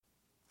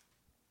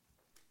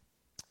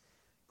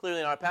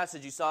Clearly in our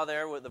passage you saw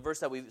there, with the verse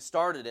that we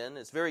started in,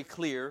 it's very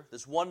clear,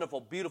 this wonderful,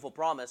 beautiful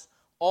promise,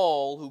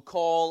 all who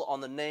call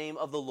on the name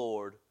of the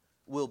Lord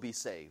will be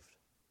saved.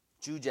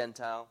 Jew,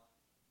 Gentile,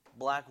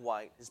 black,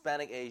 white,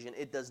 Hispanic, Asian,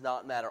 it does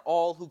not matter.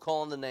 All who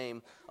call on the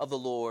name of the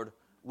Lord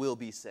will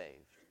be saved.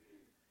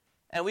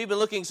 And we've been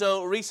looking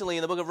so recently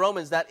in the book of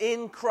Romans that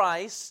in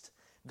Christ,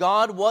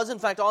 God was in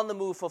fact on the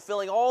move,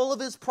 fulfilling all of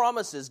his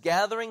promises,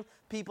 gathering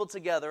people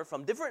together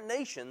from different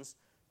nations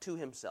to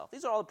himself.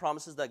 These are all the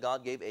promises that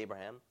God gave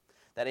Abraham,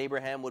 that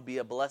Abraham would be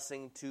a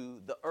blessing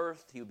to the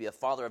earth, he would be a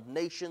father of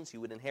nations, he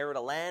would inherit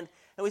a land.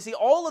 And we see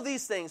all of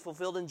these things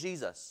fulfilled in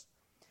Jesus,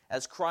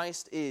 as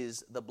Christ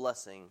is the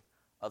blessing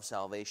of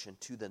salvation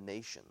to the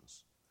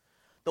nations.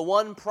 The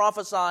one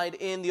prophesied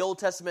in the Old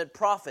Testament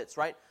prophets,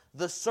 right?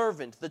 The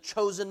servant, the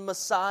chosen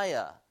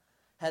Messiah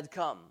had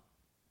come.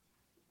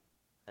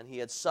 And he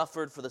had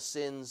suffered for the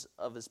sins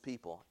of his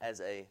people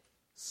as a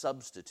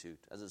substitute,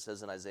 as it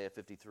says in Isaiah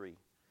 53.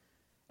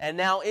 And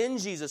now in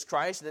Jesus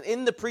Christ and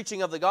in the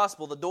preaching of the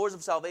gospel, the doors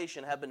of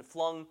salvation have been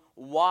flung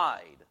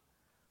wide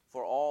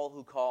for all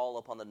who call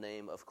upon the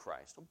name of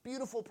Christ. A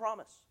beautiful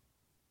promise.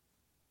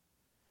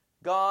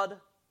 God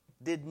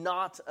did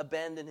not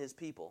abandon his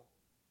people.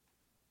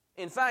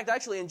 In fact,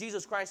 actually in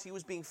Jesus Christ, he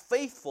was being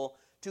faithful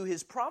to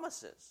his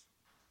promises.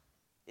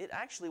 It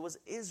actually was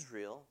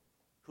Israel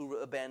who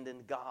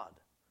abandoned God.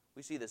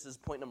 We see this. This is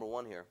point number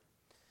 1 here.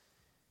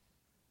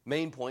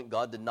 Main point,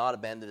 God did not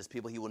abandon his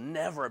people. He will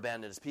never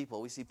abandon his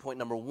people. We see point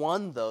number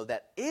 1, though,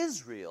 that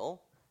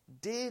Israel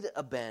did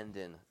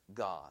abandon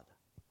God.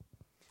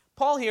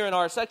 Paul here in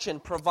our section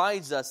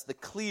provides us the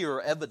clear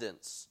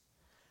evidence.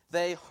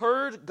 They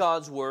heard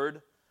God's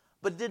word,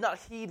 but did not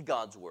heed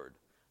God's word.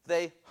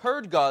 They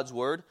heard God's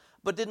word,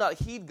 but did not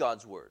heed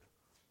God's word.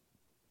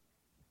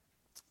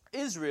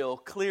 Israel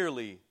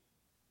clearly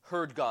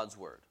heard God's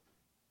word.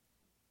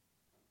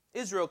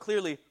 Israel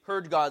clearly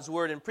heard God's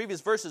word. In previous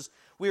verses,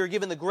 we were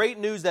given the great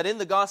news that in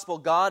the gospel,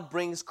 God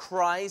brings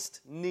Christ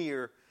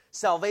near.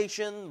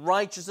 Salvation,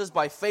 righteousness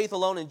by faith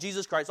alone in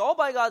Jesus Christ, all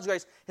by God's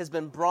grace, has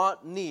been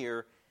brought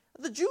near.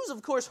 The Jews,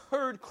 of course,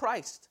 heard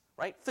Christ,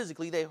 right?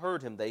 Physically, they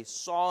heard him. They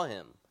saw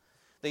him.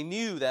 They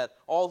knew that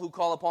all who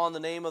call upon the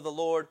name of the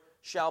Lord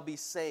shall be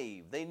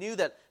saved. They knew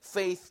that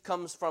faith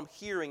comes from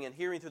hearing, and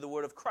hearing through the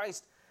word of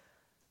Christ.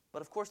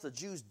 But, of course, the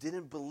Jews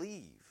didn't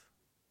believe.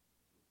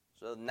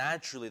 So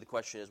naturally the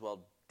question is,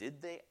 well,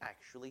 did they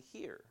actually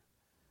hear?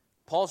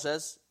 Paul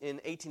says in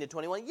 18 to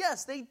 21,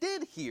 yes, they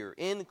did hear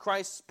in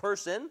Christ's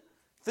person,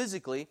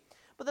 physically,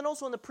 but then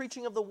also in the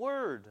preaching of the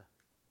word.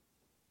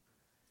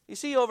 You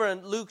see over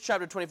in Luke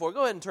chapter 24,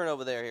 go ahead and turn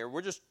over there here.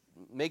 We're just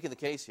making the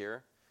case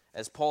here,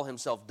 as Paul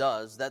himself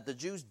does, that the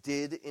Jews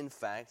did in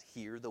fact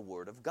hear the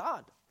word of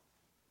God.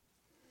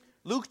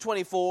 Luke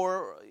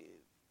 24,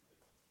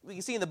 we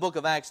can see in the book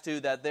of Acts, too,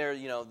 that there,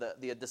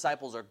 the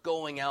disciples are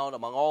going out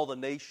among all the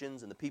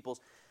nations and the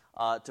peoples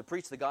to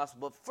preach the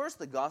gospel. But first,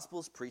 the gospel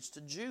is preached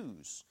to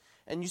Jews.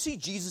 And you see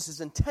Jesus'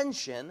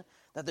 intention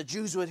that the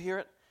Jews would hear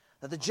it,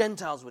 that the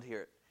Gentiles would hear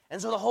it. And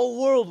so the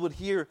whole world would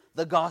hear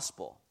the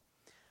gospel.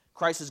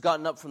 Christ has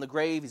gotten up from the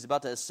grave. He's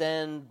about to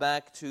ascend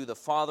back to the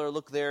Father.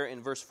 Look there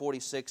in verse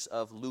 46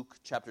 of Luke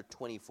chapter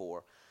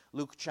 24.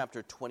 Luke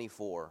chapter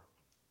 24.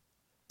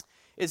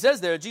 It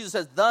says there, Jesus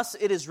says, "Thus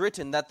it is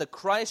written that the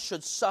Christ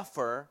should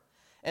suffer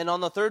and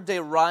on the third day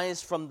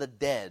rise from the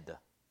dead."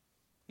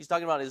 He's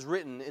talking about it is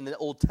written in the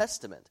Old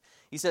Testament.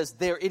 He says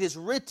there, it is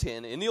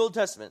written in the Old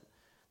Testament,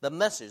 the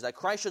message that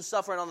Christ should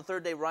suffer and on the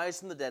third day rise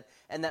from the dead,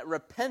 and that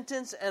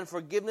repentance and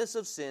forgiveness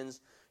of sins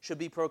should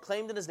be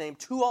proclaimed in his name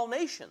to all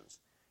nations,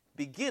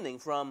 beginning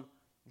from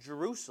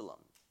Jerusalem.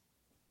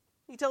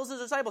 He tells his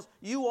disciples,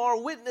 you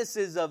are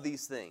witnesses of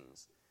these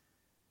things.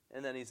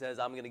 And then he says,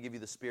 I'm going to give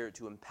you the Spirit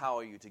to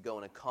empower you to go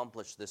and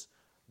accomplish this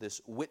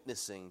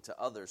witnessing to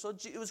others. So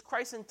it was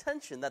Christ's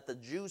intention that the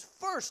Jews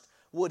first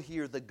would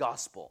hear the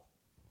gospel.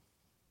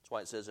 That's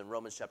why it says in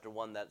Romans chapter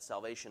 1 that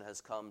salvation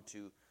has come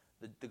to,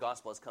 the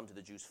gospel has come to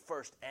the Jews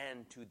first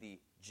and to the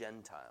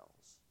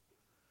Gentiles.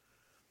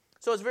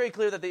 So it's very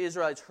clear that the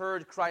Israelites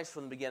heard Christ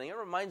from the beginning. It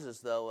reminds us,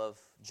 though, of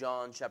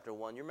John chapter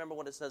 1. You remember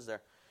what it says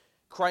there?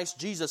 Christ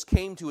Jesus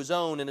came to his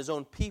own, and his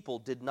own people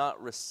did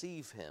not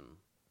receive him.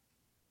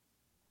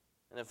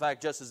 And in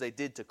fact, just as they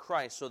did to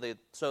Christ,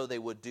 so they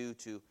would do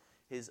to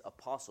his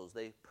apostles.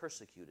 They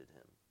persecuted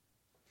him.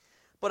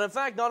 But in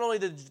fact, not only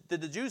did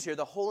the Jews hear,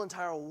 the whole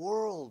entire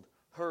world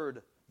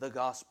heard the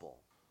gospel.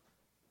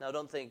 Now,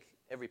 don't think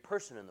every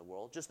person in the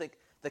world. Just think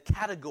the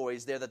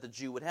categories there that the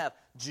Jew would have.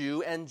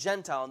 Jew and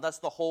Gentile, and that's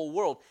the whole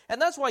world.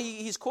 And that's why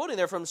he's quoting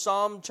there from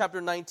Psalm chapter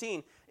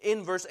 19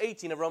 in verse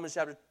 18 of Romans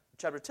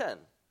chapter 10.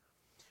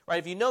 Right?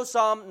 If you know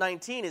Psalm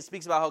 19, it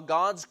speaks about how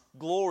God's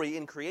glory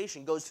in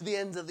creation goes to the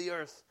ends of the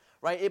earth.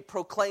 Right? It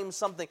proclaims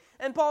something.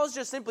 And Paul is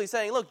just simply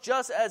saying, look,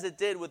 just as it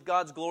did with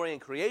God's glory in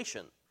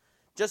creation,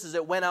 just as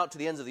it went out to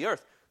the ends of the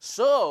earth,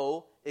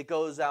 so it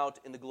goes out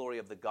in the glory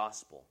of the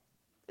gospel.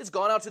 It's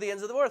gone out to the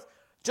ends of the earth.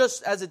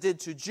 Just as it did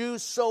to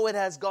Jews, so it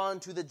has gone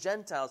to the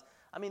Gentiles.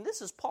 I mean,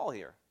 this is Paul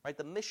here, right?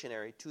 The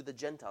missionary to the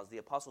Gentiles, the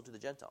apostle to the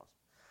Gentiles.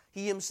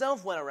 He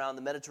himself went around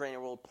the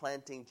Mediterranean world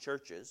planting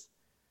churches.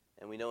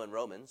 And we know in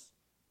Romans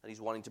that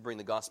he's wanting to bring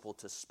the gospel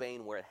to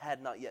Spain where it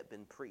had not yet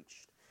been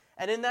preached.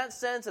 And in that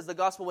sense, as the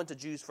gospel went to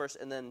Jews first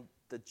and then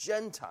the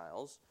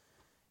Gentiles,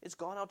 it's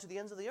gone out to the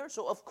ends of the earth.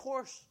 So of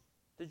course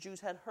the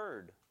Jews had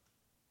heard.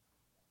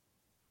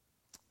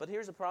 But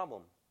here's the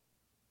problem.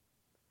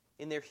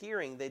 In their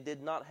hearing, they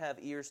did not have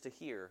ears to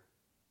hear.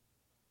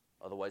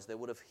 Otherwise, they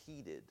would have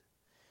heeded.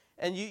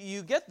 And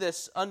you get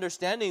this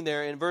understanding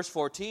there in verse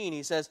 14.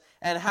 He says,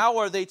 and how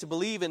are they to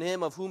believe in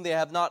him of whom they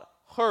have not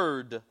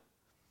heard?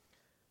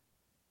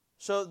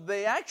 So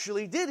they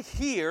actually did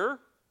hear,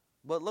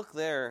 but look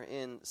there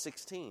in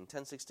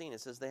 10:16,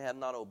 it says they have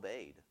not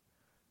obeyed.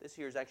 This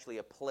here is actually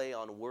a play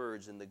on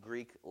words in the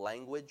Greek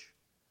language.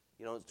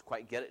 You don't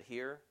quite get it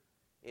here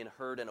in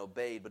heard and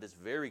obeyed, but it's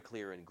very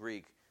clear in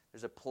Greek.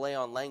 There's a play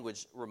on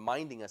language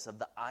reminding us of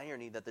the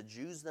irony that the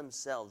Jews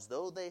themselves,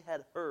 though they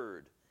had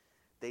heard,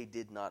 they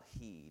did not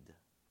heed.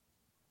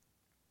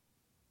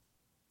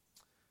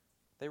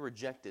 They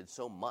rejected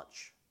so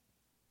much,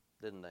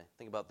 didn't they?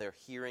 Think about their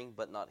hearing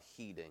but not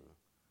heeding.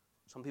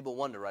 Some people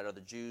wonder, right, are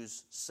the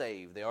Jews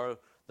saved? They are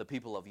the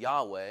people of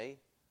Yahweh.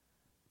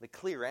 The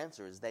clear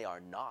answer is they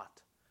are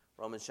not.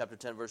 Romans chapter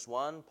 10, verse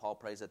 1, Paul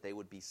prays that they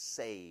would be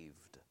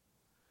saved.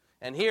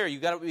 And here, you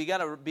got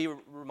to be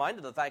reminded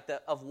of the fact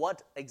that of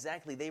what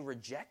exactly they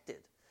rejected.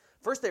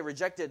 First, they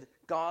rejected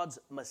God's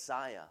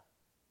Messiah,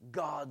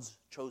 God's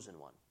chosen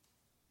one.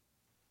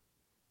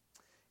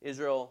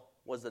 Israel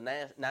was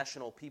the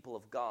national people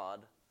of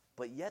God,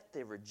 but yet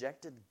they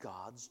rejected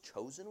God's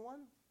chosen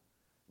one.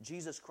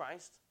 Jesus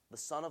Christ, the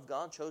Son of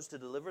God, chose to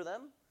deliver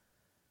them.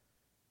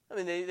 I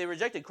mean, they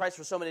rejected Christ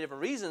for so many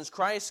different reasons.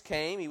 Christ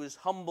came, he was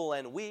humble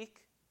and weak.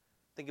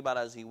 Think about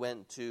as he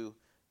went to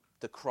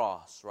the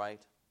cross,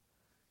 right?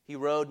 He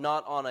rode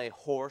not on a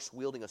horse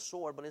wielding a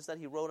sword, but instead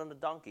he rode on a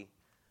donkey,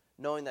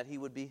 knowing that he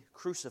would be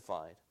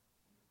crucified.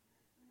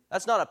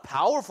 That's not a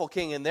powerful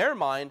king in their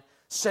mind,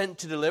 sent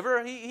to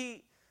deliver.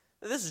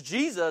 This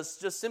Jesus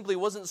just simply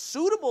wasn't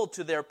suitable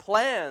to their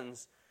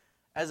plans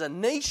as a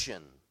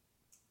nation.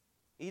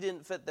 He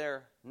didn't fit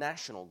their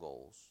national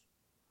goals.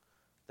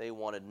 They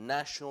wanted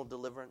national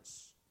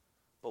deliverance,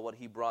 but what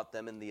he brought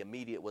them in the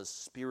immediate was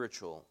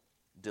spiritual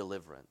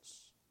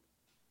deliverance.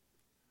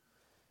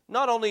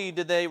 Not only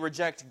did they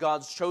reject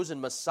God's chosen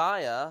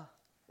Messiah,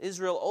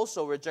 Israel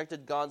also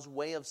rejected God's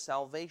way of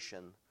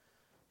salvation.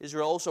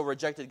 Israel also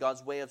rejected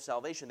God's way of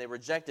salvation. They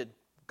rejected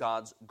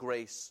God's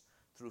grace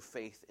through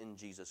faith in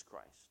Jesus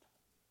Christ.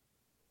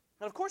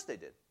 And of course they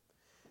did.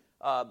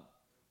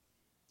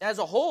 As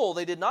a whole,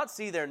 they did not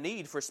see their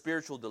need for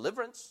spiritual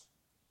deliverance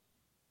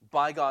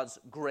by God's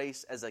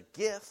grace as a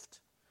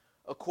gift,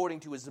 according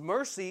to his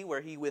mercy,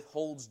 where he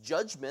withholds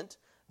judgment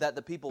that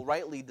the people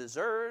rightly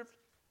deserved.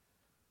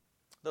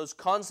 Those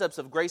concepts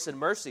of grace and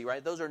mercy,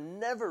 right, those are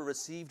never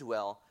received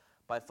well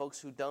by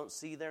folks who don't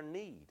see their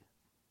need.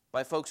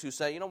 By folks who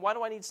say, why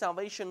do I need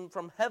salvation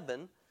from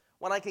heaven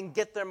when I can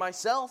get there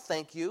myself,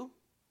 thank you?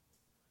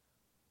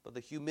 But the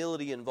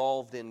humility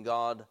involved in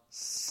God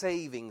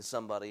saving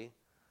somebody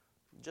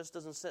just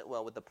doesn't sit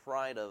well with the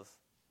pride of,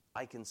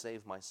 I can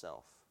save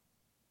myself.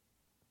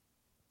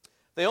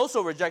 They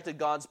also rejected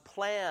God's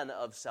plan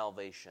of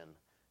salvation.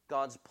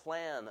 God's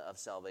plan of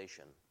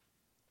salvation.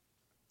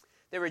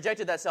 They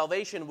rejected that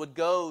salvation would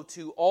go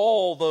to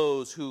all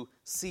those who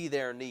see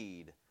their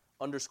need.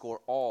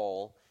 Underscore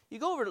all.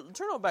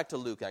 Turn over back to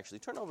Luke, actually.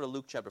 Turn over to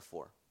Luke chapter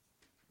 4.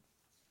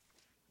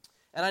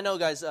 And I know,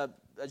 guys,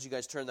 as you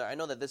guys turn there, I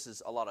know that this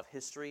is a lot of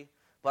history,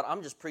 but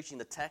I'm just preaching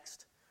the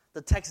text.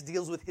 The text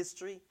deals with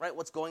history, right?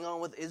 What's going on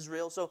with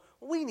Israel. So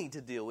we need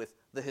to deal with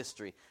the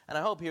history. And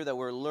I hope here that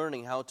we're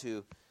learning how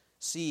to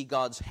see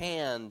God's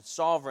hand,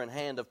 sovereign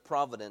hand of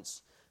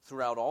providence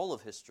throughout all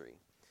of history.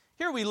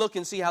 Here we look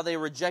and see how they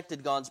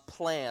rejected God's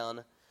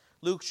plan.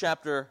 Luke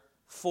chapter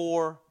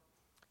 4.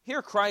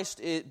 Here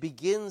Christ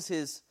begins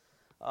his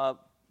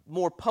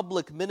more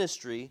public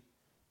ministry,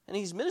 and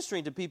he's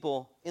ministering to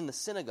people in the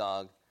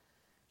synagogue.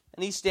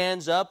 And he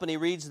stands up and he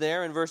reads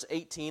there in verse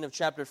 18 of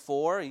chapter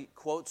 4. He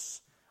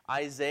quotes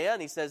Isaiah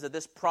and he says that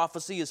this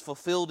prophecy is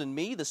fulfilled in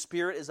me. The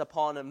Spirit is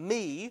upon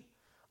me.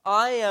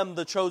 I am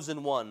the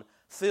chosen one,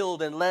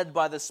 filled and led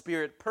by the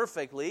Spirit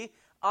perfectly.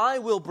 I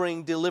will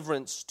bring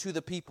deliverance to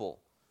the people.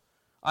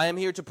 I am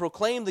here to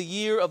proclaim the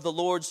year of the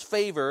Lord's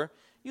favor.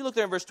 You look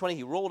there in verse 20,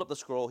 he rolled up the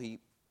scroll, he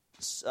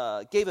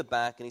gave it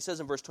back, and he says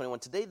in verse 21,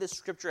 today this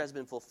scripture has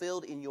been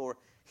fulfilled in your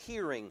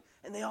hearing.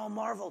 And they all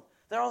marveled.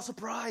 They're all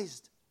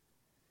surprised.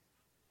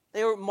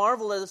 They were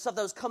marveled at the stuff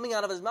that was coming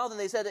out of his mouth, and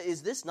they said,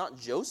 is this not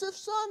Joseph's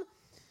son?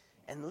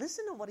 And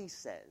listen to what he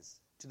says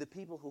to the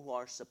people who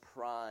are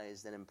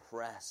surprised and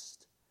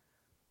impressed.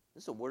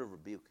 This is a word of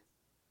rebuke.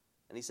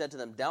 And he said to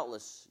them,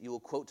 doubtless you will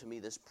quote to me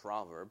this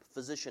proverb,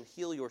 physician,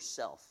 heal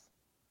yourself.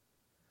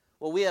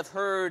 What we have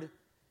heard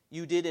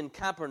you did in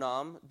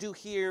Capernaum, do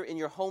here in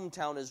your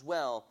hometown as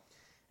well.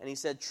 And he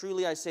said,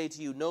 truly I say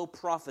to you, no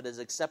prophet is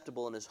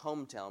acceptable in his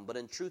hometown. But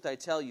in truth I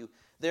tell you,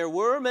 there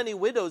were many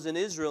widows in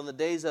Israel in the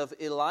days of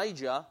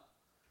Elijah,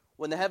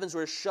 when the heavens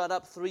were shut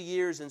up 3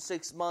 years and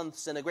 6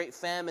 months, and a great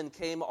famine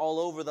came all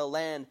over the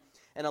land,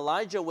 and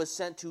Elijah was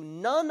sent to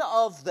none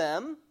of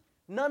them,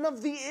 none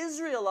of the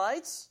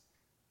Israelites,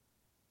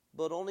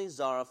 but only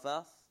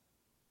Zarephath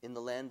in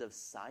the land of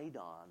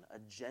Sidon, a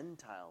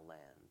Gentile land,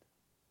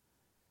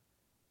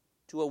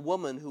 to a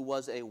woman who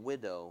was a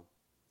widow.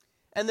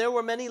 And there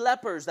were many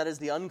lepers, that is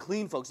the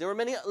unclean folks. There were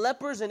many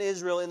lepers in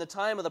Israel in the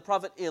time of the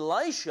prophet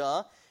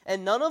Elisha,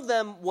 and none of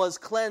them was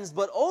cleansed,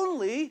 but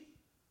only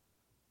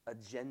a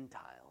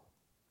Gentile.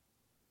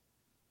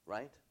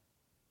 Right?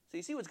 So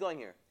you see what's going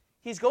here.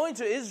 He's going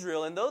to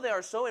Israel, and though they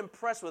are so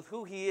impressed with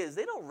who he is,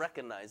 they don't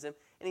recognize him.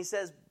 And he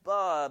says,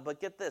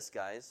 but get this,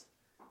 guys.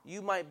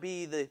 You might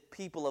be the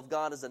people of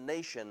God as a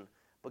nation,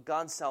 but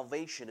God's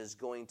salvation is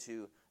going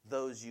to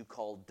those you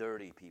call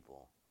dirty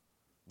people,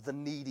 the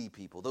needy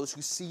people, those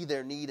who see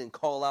their need and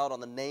call out on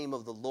the name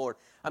of the Lord.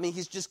 I mean,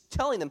 he's just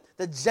telling them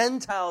the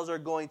Gentiles are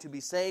going to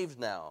be saved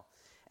now.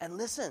 And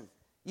listen,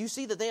 you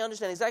see that they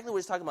understand exactly what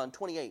he's talking about in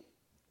 28.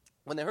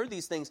 When they heard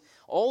these things,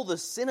 all the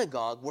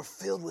synagogue were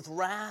filled with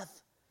wrath.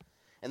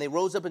 And they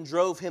rose up and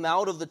drove him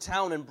out of the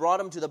town and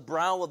brought him to the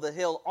brow of the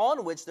hill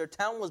on which their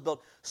town was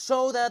built,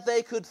 so that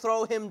they could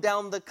throw him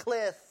down the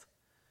cliff.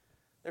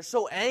 They're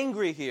so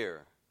angry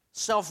here,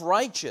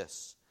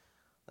 self-righteous,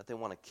 that they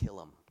want to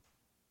kill him,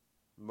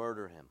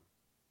 murder him.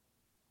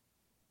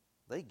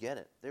 They get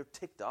it. They're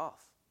ticked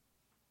off.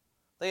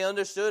 They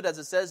understood, as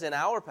it says in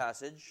our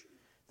passage,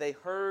 they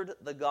heard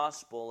the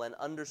gospel and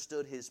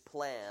understood his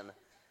plan,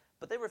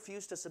 but they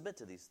refused to submit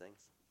to these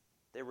things.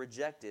 They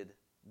rejected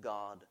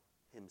God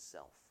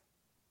himself.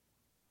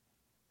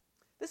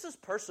 This is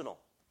personal.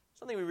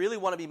 Something we really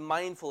want to be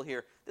mindful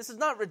here. This is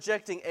not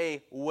rejecting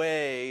a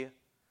way,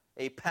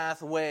 a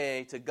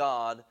pathway to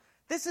God.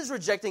 This is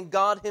rejecting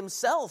God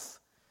himself.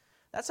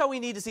 That's how we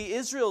need to see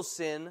Israel's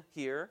sin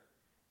here,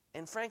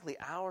 and frankly,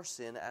 our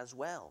sin as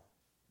well.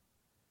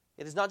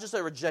 It is not just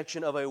a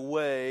rejection of a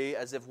way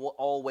as if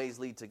all ways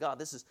lead to God.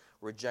 This is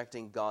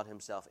rejecting God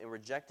himself. In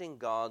rejecting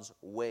God's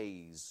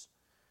ways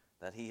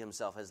that he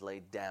himself has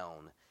laid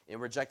down, in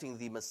rejecting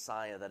the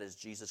Messiah, that is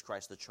Jesus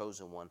Christ, the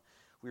chosen one,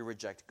 we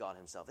reject God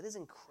himself. It is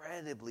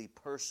incredibly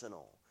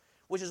personal,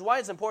 which is why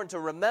it's important to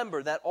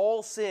remember that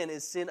all sin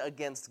is sin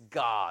against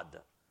God.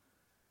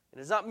 It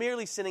is not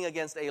merely sinning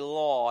against a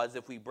law as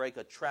if we break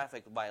a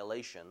traffic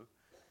violation.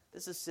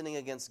 This is sinning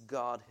against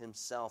God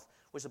himself,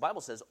 which the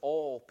Bible says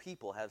all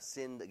people have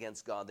sinned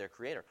against God, their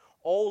Creator.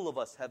 All of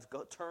us have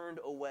turned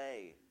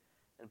away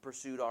and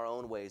pursued our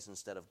own ways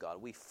instead of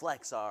God. We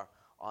flex our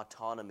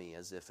autonomy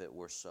as if it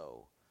were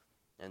so.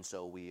 And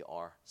so we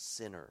are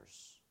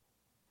sinners.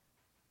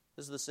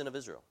 This is the sin of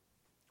Israel.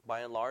 By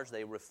and large,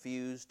 they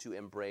refuse to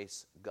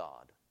embrace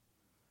God.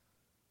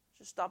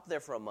 Just stop there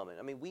for a moment.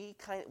 I mean, we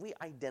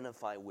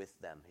identify with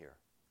them here.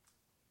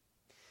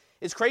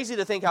 It's crazy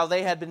to think how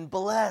they had been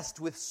blessed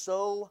with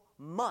so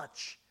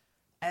much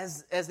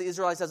as the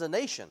Israelites as a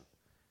nation.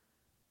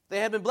 They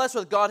had been blessed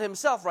with God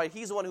himself, right?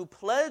 He's the one who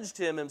pledged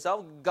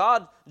himself.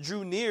 God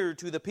drew near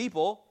to the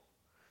people.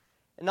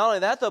 And not only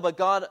that, though, but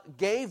God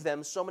gave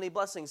them so many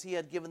blessings. He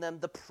had given them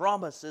the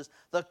promises,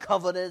 the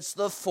covenants,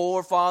 the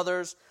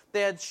forefathers.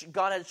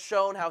 God had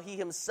shown how he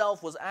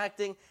himself was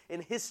acting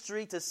in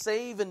history to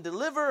save and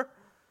deliver.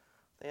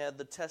 They had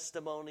the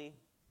testimony,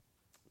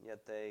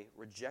 yet they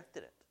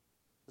rejected it.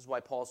 This is why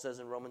Paul says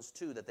in Romans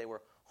 2 that they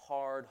were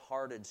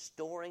hard-hearted,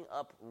 storing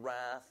up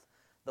wrath,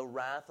 the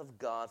wrath of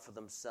God for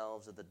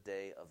themselves at the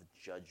day of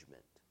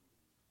judgment.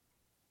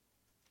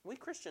 We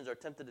Christians are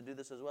tempted to do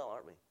this as well,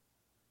 aren't we?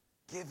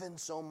 Given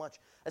so much,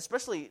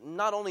 especially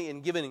not only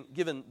in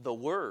given the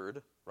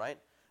word, right?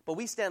 But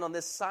we stand on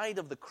this side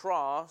of the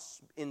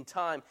cross in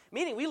time,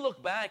 meaning we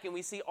look back and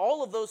we see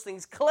all of those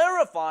things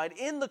clarified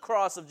in the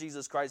cross of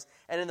Jesus Christ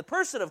and in the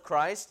person of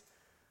Christ,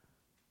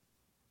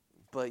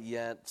 but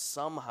yet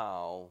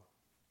somehow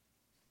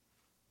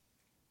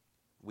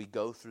we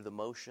go through the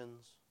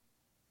motions.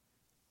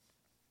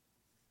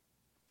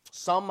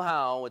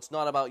 Somehow it's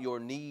not about your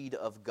need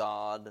of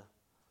God,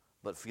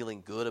 but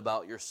feeling good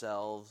about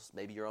yourselves,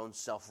 maybe your own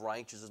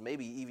self-righteousness.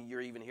 Maybe even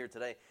you're even here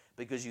today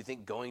because you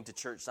think going to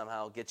church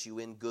somehow gets you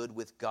in good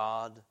with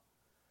God.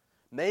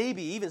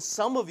 Maybe even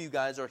some of you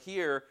guys are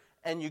here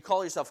and you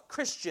call yourself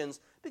Christians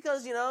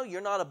because,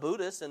 you're not a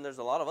Buddhist, and there's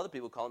a lot of other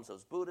people who call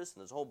themselves Buddhists,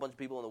 and there's a whole bunch of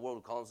people in the world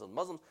who call themselves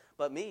Muslims.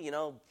 But me,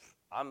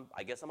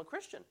 I guess I'm a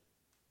Christian.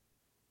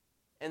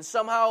 And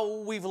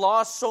somehow we've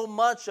lost so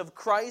much of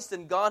Christ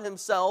and God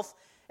himself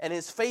and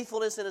his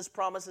faithfulness and his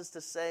promises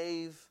to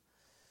save.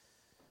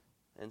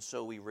 And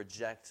so we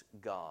reject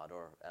God,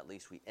 or at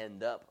least we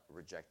end up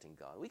rejecting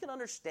God. We can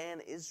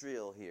understand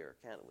Israel here,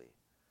 can't we?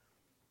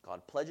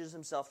 God pledges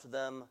himself to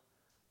them,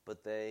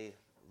 but they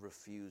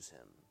refuse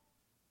him.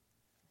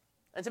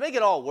 And to make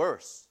it all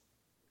worse,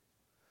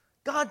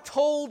 God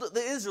told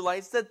the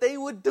Israelites that they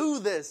would do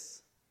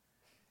this.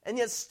 And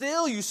yet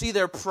still you see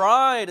their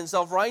pride and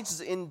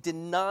self-righteousness in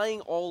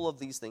denying all of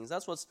these things.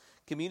 That's what's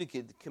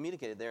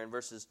communicated there in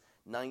verses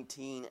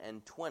 19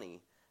 and 20.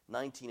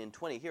 19 and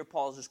 20. Here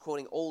Paul is just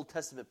quoting Old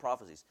Testament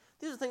prophecies.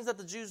 These are things that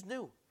the Jews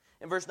knew.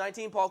 In verse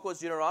 19, Paul quotes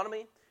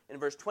Deuteronomy. In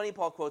verse 20,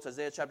 Paul quotes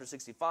Isaiah chapter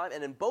 65.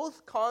 And in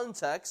both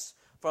contexts,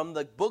 from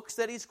the books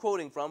that he's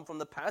quoting from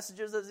the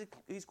passages that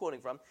he's quoting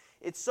from,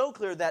 it's so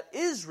clear that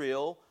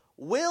Israel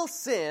will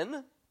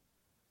sin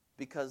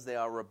because they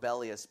are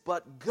rebellious.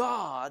 But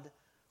God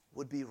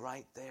would be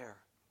right there,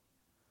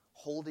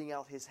 holding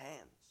out his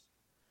hands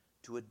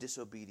to a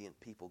disobedient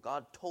people.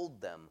 God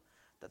told them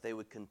that they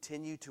would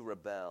continue to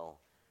rebel,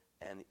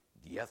 and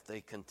yet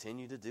they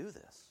continue to do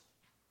this.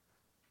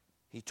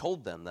 He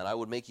told them that I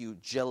would make you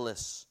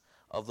jealous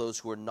of those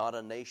who are not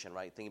a nation,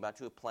 right? Thinking back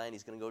to a plan,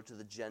 he's going to go to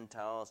the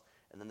Gentiles,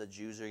 and then the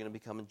Jews are going to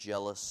become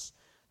jealous.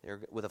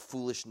 With a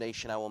foolish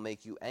nation I will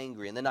make you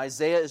angry. And then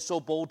Isaiah is so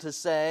bold to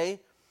say,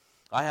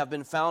 I have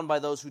been found by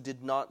those who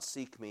did not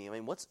seek me. I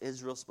mean, what's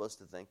Israel supposed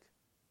to think?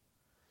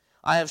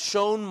 I have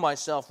shown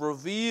myself,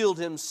 revealed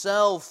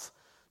himself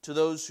to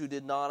those who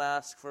did not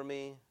ask for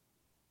me.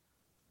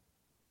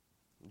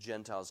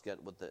 Gentiles get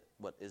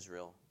what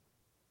Israel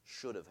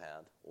should have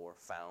had, or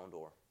found,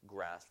 or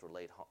grasped, or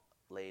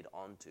laid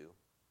onto.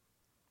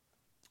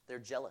 They're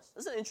jealous.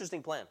 This is an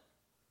interesting plan.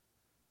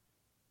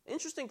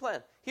 Interesting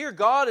plan. Here,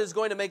 God is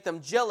going to make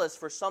them jealous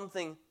for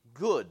something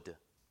good.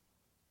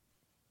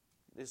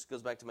 This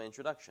goes back to my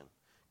introduction.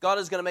 God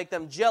is going to make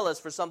them jealous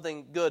for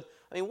something good.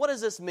 I mean, what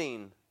does this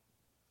mean?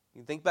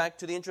 You think back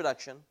to the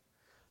introduction.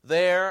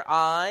 There,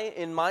 I,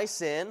 in my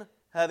sin,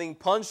 having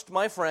punched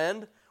my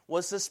friend,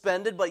 was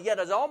suspended, but yet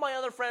as all my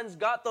other friends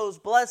got those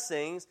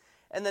blessings,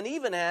 and then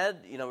even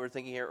had, we're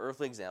thinking here,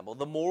 earthly example,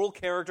 the moral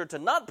character to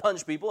not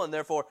punch people and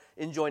therefore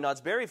enjoy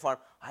Knott's Berry Farm,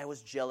 I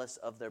was jealous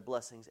of their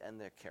blessings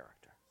and their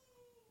character.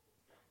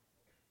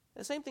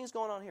 The same thing's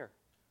going on here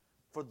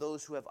for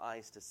those who have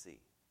eyes to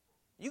see.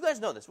 You guys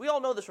know this. We all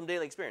know this from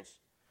daily experience,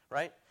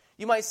 right?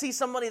 You might see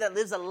somebody that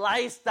lives a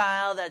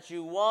lifestyle that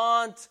you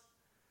want.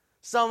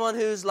 Someone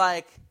who's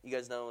like, you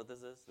guys know what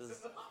this is? This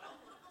is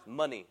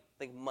money.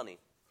 Think money.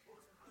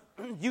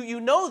 You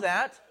know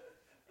that.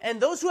 And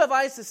those who have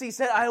eyes to see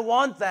said, I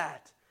want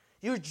that.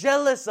 You're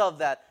jealous of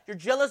that. You're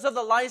jealous of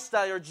the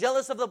lifestyle. You're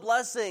jealous of the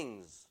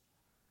blessings.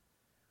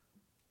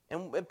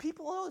 And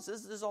people know this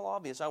is all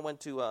obvious.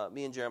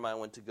 Me and Jeremiah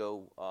went to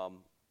go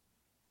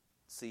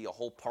see a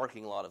whole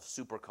parking lot of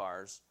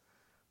supercars.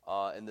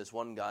 And this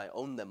one guy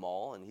owned them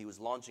all, and he was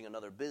launching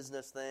another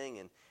business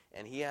thing,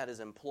 and he had his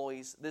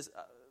employees.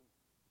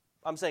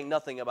 I'm saying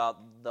nothing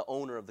about the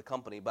owner of the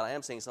company, but I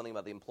am saying something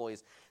about the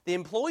employees. The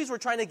employees were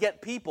trying to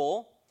get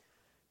people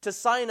to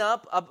sign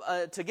up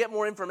to get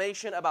more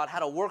information about how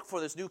to work for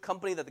this new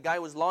company that the guy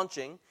was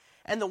launching.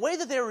 And the way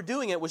that they were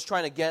doing it was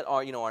trying to get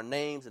our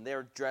names, and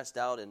they're dressed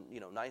out in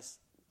nice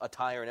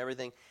attire and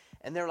everything.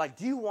 And they're like,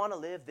 do you want to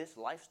live this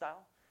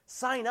lifestyle?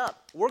 Sign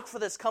up. Work for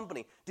this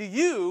company. Do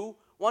you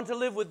want to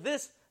live with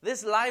this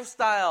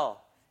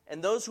lifestyle?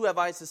 And those who have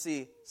eyes to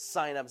see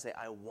sign up and say,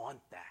 I want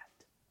that.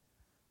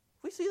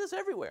 We see this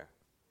everywhere.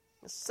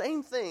 The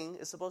same thing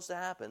is supposed to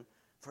happen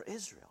for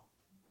Israel,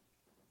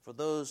 for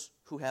those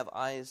who have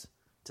eyes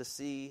to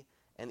see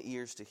and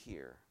ears to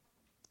hear.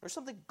 There's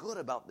something good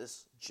about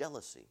this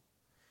jealousy.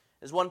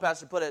 As one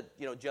pastor put it,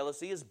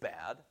 jealousy is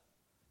bad,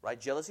 right?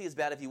 Jealousy is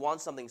bad if you want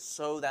something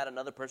so that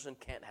another person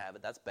can't have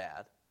it. That's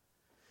bad.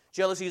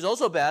 Jealousy is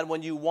also bad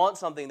when you want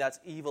something that's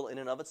evil in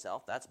and of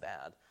itself. That's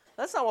bad.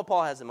 That's not what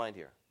Paul has in mind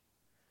here.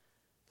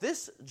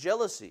 This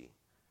jealousy,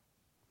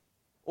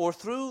 or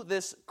through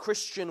this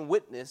Christian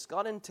witness,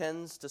 God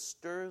intends to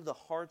stir the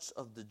hearts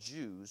of the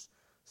Jews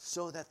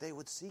so that they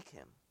would seek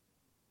him.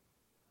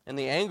 And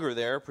the anger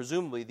there,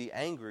 presumably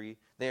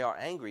they are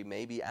angry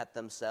maybe at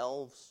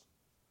themselves.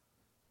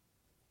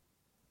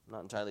 I'm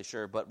not entirely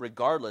sure, but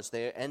regardless,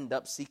 they end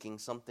up seeking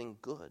something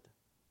good.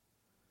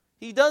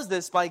 He does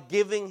this by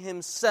giving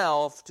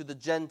himself to the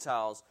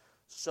Gentiles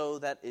so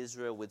that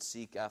Israel would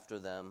seek after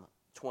them.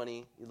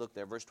 20, you look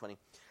there, verse 20.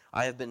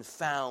 I have been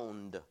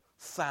found.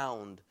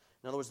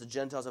 In other words, the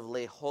Gentiles have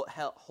laid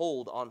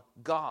hold on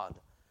God.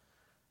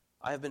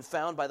 I have been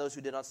found by those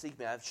who did not seek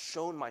me. I have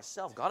shown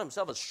myself. God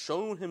himself has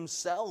shown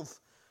himself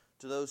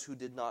to those who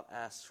did not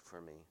ask for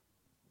me.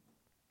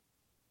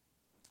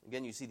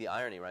 Again, you see the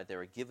irony, right? They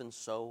were given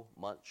so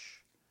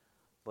much,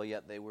 but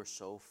yet they were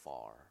so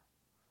far.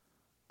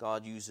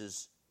 God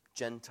uses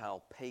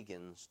Gentile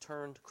pagans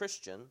turned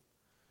Christian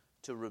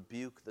to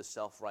rebuke the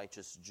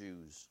self-righteous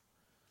Jews,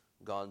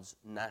 God's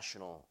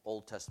national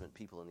Old Testament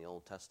people in the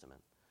Old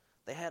Testament.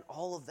 They had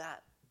all of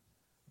that,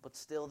 but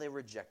still they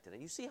rejected it.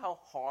 You see how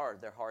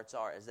hard their hearts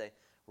are as they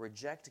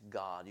reject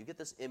God. You get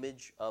this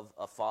image of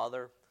a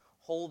father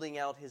holding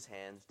out his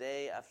hands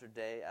day after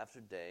day after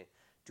day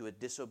to a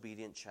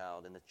disobedient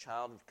child, and the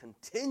child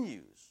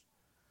continues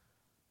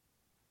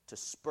to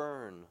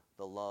spurn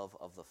the love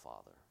of the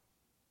father.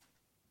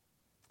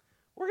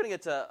 We're going to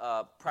get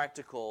to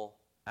practical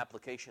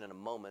application in a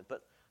moment,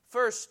 but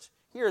first,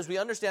 here as we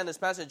understand this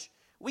passage,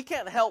 we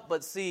can't help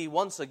but see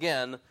once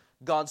again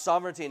God's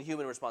sovereignty and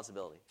human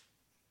responsibility.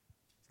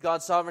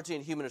 God's sovereignty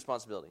and human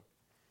responsibility.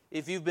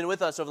 If you've been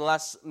with us over the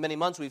last many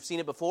months, we've seen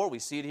it before. We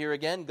see it here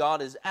again.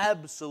 God is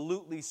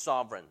absolutely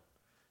sovereign.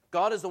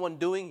 God is the one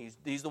doing.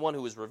 He's the one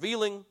who is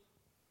revealing.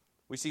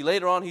 We see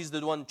later on he's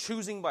the one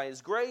choosing by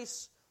his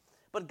grace.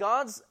 But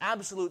God's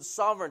absolute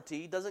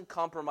sovereignty doesn't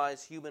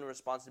compromise human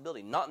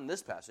responsibility. Not in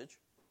this passage.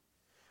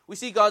 We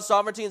see God's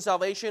sovereignty in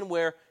salvation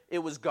where it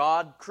was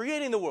God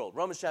creating the world.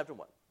 Romans chapter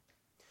 1.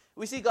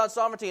 We see God's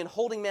sovereignty in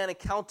holding man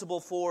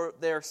accountable for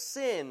their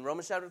sin.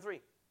 Romans chapter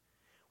 3.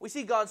 We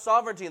see God's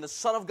sovereignty in the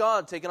Son of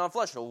God taking on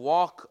flesh to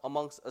walk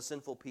amongst a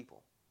sinful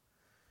people.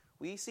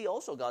 We see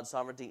also God's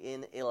sovereignty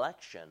in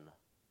election.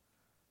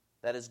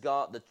 That is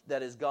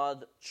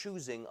God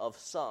choosing of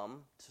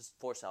some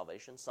for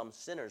salvation, some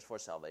sinners for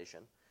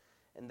salvation,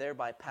 and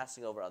thereby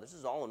passing over others. This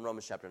is all in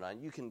Romans chapter 9.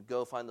 You can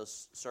go find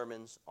those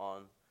sermons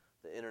on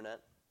the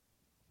internet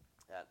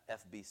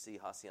at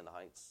FBC, Hacienda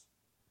Heights.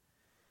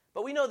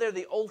 But we know they're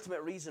the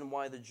ultimate reason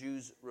why the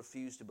Jews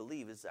refused to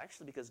believe is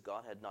actually because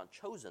God had not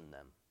chosen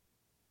them.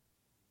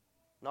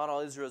 Not all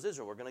Israel is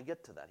Israel. We're going to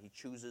get to that. He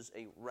chooses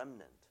a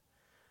remnant.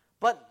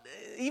 But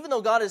even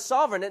though God is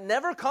sovereign, it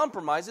never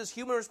compromises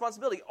human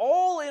responsibility.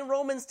 All in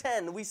Romans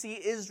 10, we see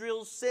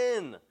Israel's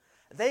sin.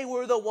 They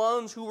were the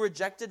ones who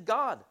rejected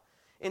God.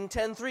 In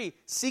 10:3,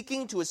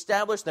 seeking to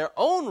establish their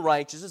own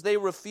righteousness, they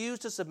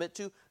refused to submit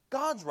to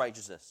God's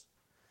righteousness.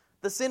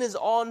 The sin is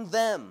on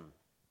them.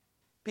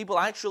 People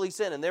actually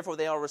sin, and therefore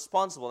they are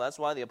responsible. That's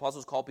why the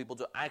apostles call people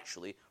to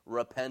actually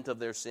repent of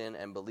their sin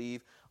and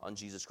believe on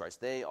Jesus Christ.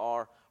 They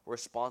are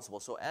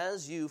responsible. So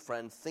as you,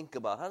 friend, think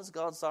about how does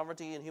God's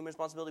sovereignty and human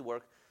responsibility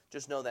work,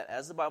 just know that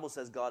as the Bible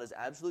says God is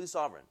absolutely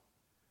sovereign,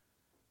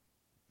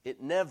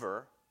 it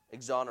never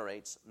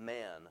exonerates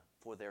man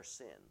for their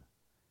sin.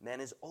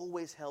 Man is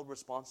always held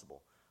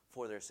responsible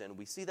for their sin.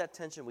 We see that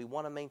tension. We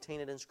want to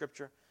maintain it in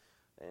Scripture,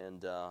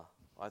 and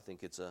I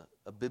think it's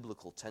a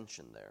biblical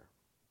tension there.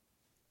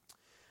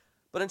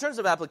 But in terms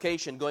of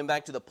application, going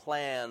back to the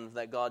plan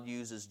that God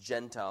uses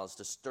Gentiles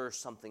to stir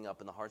something up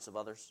in the hearts of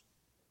others,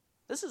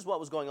 this is what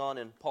was going on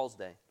in Paul's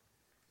day.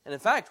 And in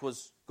fact,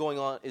 is going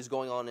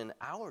on in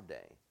our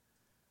day,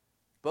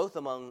 both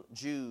among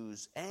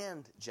Jews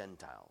and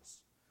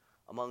Gentiles.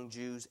 Among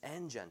Jews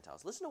and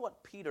Gentiles. Listen to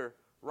what Peter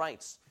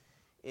writes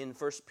in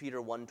 1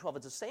 Peter 1:12.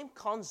 It's the same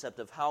concept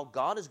of how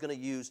God is going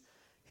to use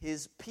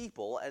his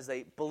people as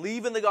they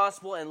believe in the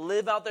gospel and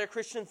live out their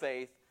Christian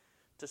faith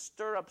to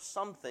stir up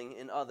something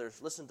in others.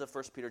 Listen to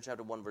 1 Peter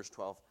chapter 1, verse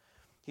 12.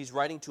 He's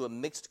writing to a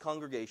mixed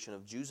congregation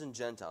of Jews and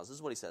Gentiles. This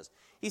is what he says.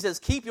 He says,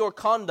 keep your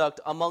conduct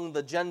among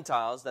the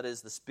Gentiles, that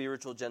is the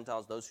spiritual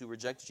Gentiles, those who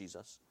reject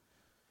Jesus.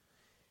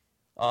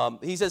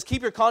 He says,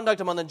 keep your conduct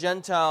among the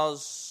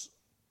Gentiles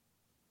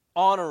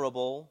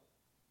honorable,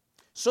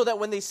 so that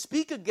when they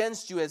speak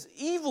against you as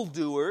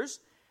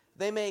evildoers,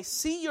 they may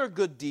see your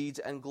good deeds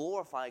and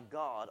glorify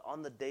God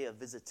on the day of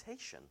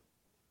visitation.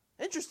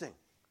 Interesting.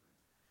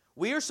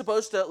 We are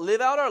supposed to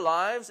live out our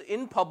lives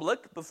in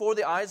public before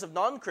the eyes of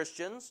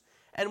non-Christians,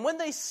 and when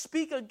they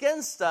speak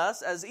against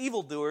us as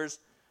evildoers,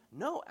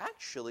 no,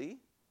 actually,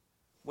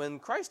 when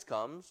Christ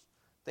comes,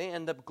 they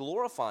end up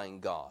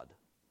glorifying God.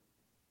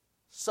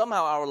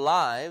 Somehow our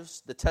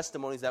lives, the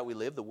testimonies that we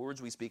live, the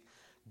words we speak,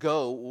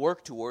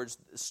 work towards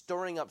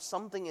stirring up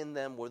something in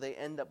them where they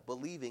end up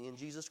believing in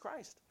Jesus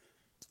Christ.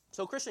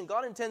 So, Christian,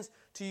 God intends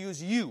to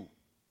use you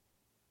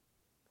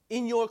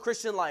in your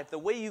Christian life, the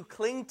way you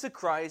cling to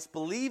Christ,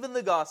 believe in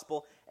the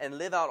gospel, and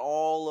live out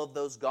all of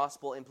those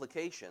gospel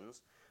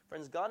implications.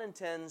 Friends, God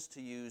intends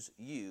to use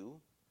you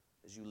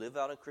as you live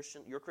out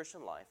your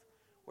Christian life,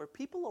 where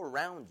people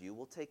around you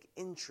will take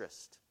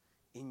interest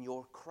in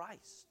your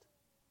Christ.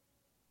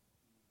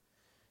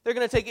 They're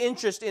going to take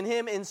interest in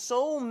Him in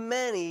so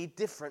many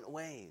different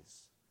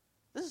ways.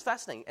 This is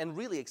fascinating and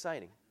really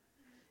exciting.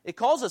 It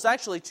calls us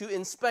actually to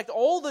inspect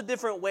all the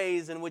different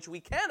ways in which we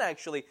can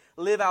actually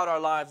live out our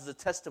lives as a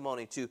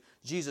testimony to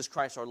Jesus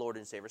Christ, our Lord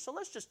and Savior. So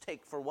let's just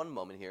take for one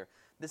moment here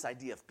this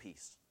idea of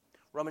peace.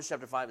 Romans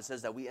chapter 5, it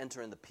says that we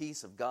enter in the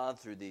peace of God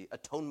through the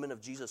atonement of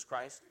Jesus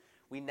Christ.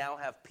 We now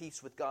have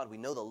peace with God. We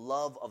know the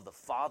love of the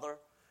Father,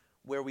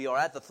 where we are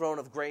at the throne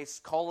of grace,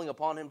 calling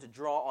upon Him to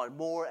draw on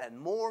more and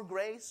more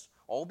grace,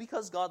 all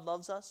because God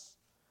loves us.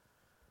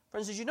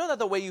 Friends, did you know that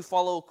the way you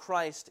follow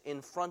Christ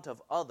in front of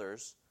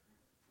others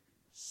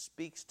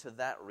speaks to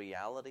that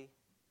reality?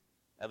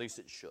 At least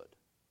it should.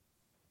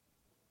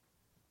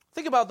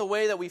 Think about the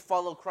way that we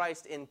follow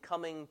Christ in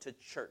coming to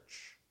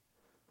church.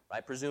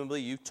 Right?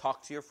 Presumably you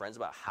talk to your friends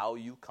about how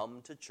you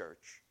come to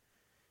church.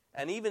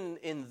 And even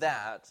in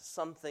that,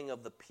 something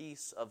of the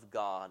peace of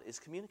God is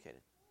communicated.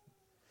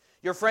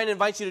 Your friend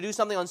invites you to do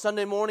something on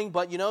Sunday morning,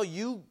 but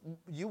you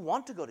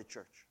want to go to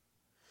church.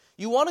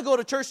 You want to go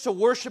to church to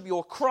worship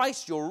your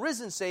Christ, your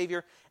risen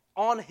Savior,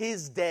 on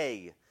His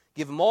day.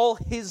 Give Him all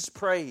His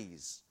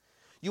praise.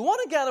 You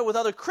want to gather with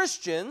other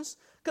Christians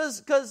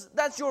because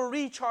that's your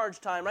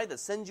recharge time, right? That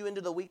sends you into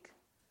the week,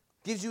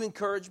 gives you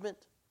encouragement,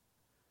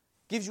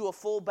 gives you a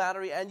full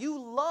battery, and you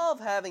love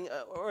having,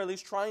 or at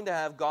least trying to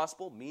have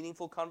gospel,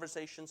 meaningful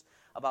conversations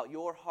about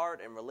your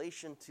heart in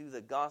relation to the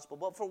gospel.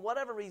 But for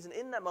whatever reason,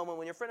 in that moment,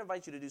 when your friend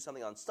invites you to do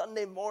something on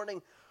Sunday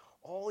morning,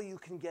 all you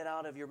can get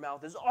out of your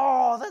mouth is,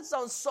 oh, that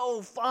sounds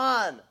so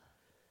fun,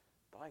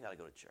 but I got to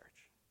go to church.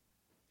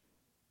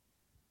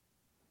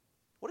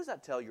 What does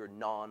that tell your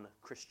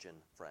non-Christian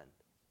friend?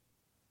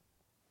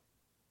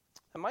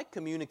 It might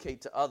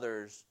communicate to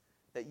others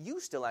that you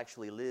still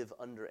actually live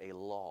under a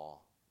law.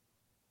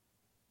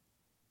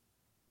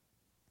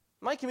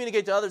 It might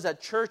communicate to others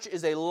that church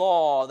is a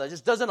law that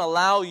just doesn't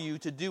allow you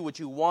to do what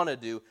you want to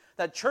do.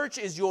 That church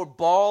is your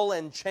ball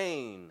and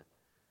chain.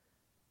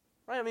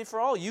 Right? I mean, for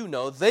all you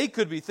know, they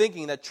could be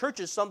thinking that church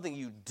is something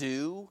you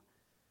do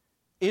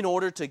in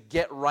order to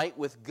get right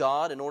with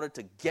God, in order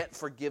to get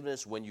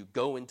forgiveness when you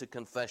go into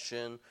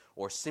confession,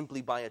 or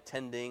simply by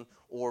attending,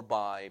 or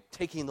by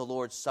taking the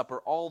Lord's Supper.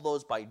 All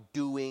those by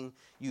doing,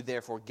 you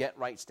therefore get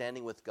right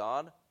standing with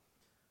God.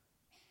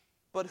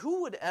 But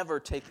who would ever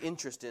take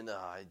interest in,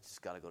 I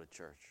just got to go to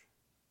church?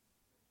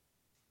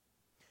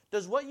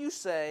 Does what you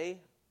say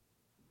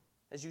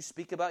as you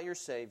speak about your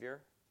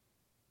Savior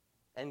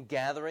and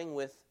gathering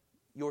with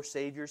your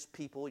Savior's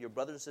people, your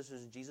brothers and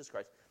sisters in Jesus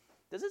Christ,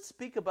 does it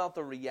speak about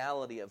the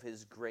reality of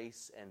His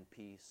grace and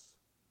peace?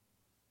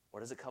 Or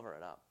does it cover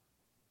it up?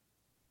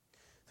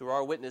 Through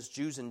our witness,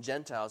 Jews and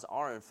Gentiles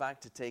are in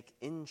fact to take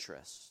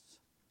interest.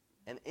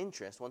 And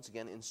interest, once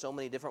again, in so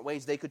many different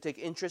ways. They could take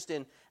interest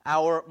in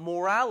our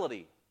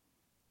morality.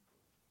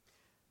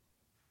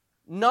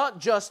 Not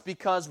just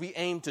because we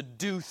aim to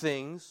do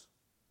things,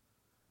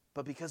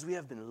 but because we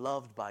have been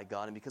loved by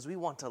God and because we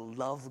want to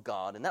love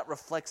God. And that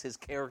reflects His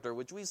character,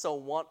 which we so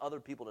want other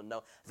people to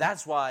know.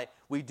 That's why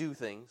we do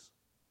things.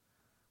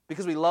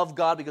 Because we love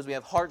God, because we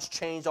have hearts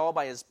changed all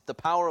by the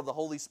power of the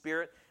Holy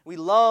Spirit. We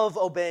love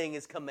obeying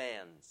His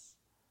commands.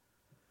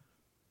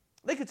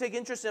 They could take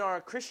interest in our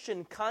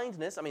Christian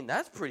kindness. I mean,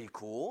 that's pretty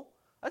cool.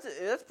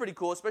 That's pretty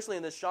cool, especially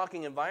in this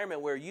shocking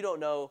environment where you don't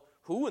know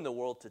who in the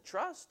world to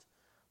trust.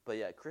 But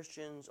yet,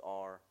 Christians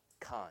are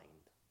kind.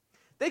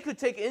 They could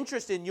take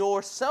interest in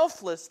your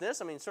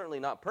selflessness. I mean, certainly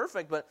not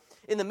perfect, but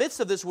in the midst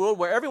of this world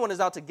where everyone is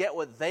out to get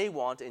what they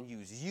want and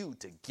use you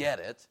to get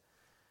it,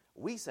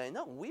 we say,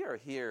 no, we are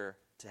here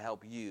to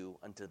help you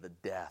unto the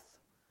death,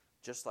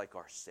 just like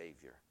our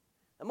Savior.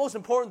 The most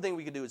important thing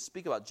we can do is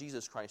speak about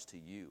Jesus Christ to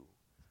you.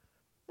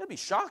 That'd be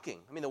shocking.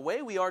 I mean, the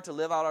way we are to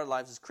live out our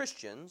lives as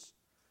Christians,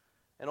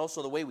 and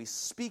also the way we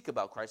speak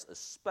about Christ,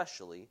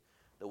 especially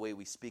the way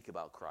we speak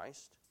about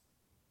Christ,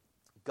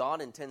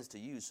 God intends to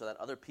use so that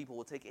other people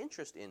will take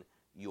interest in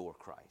your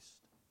Christ.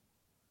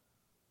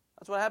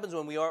 That's what happens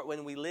when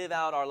we live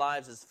out our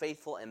lives as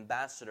faithful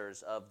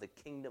ambassadors of the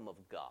kingdom of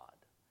God.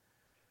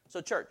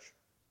 So church,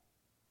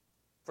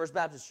 First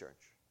Baptist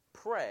Church,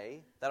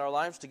 pray that our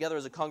lives together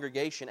as a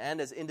congregation and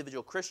as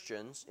individual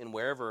Christians in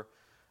whatever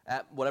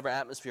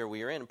atmosphere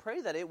we are in,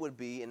 pray that it would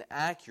be an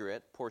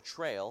accurate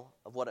portrayal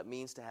of what it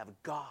means to have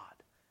God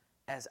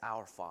as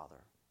our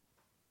Father.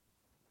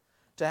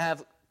 To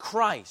have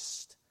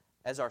Christ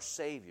as our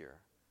Savior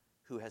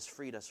who has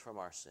freed us from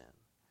our sin.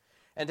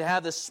 And to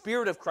have the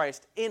Spirit of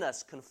Christ in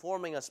us,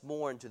 conforming us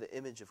more into the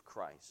image of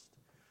Christ.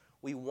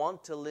 We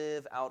want to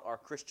live out our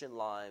Christian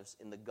lives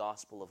in the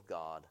gospel of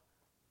God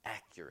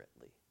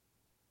accurately.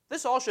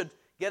 This all should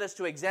get us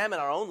to examine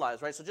our own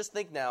lives, right? So just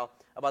think now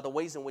about the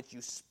ways in which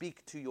you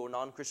speak to your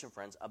non-Christian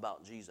friends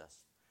about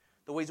Jesus.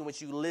 The ways in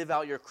which you live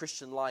out your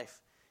Christian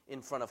life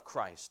in front of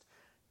Christ.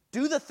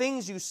 Do the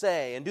things you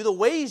say and do the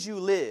ways you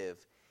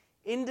live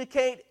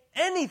indicate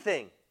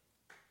anything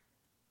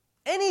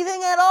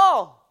at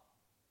all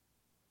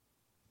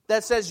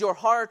that says your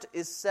heart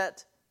is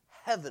set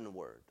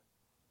heavenward?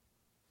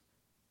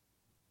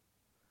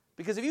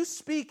 Because if you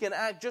speak and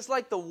act just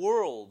like the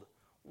world,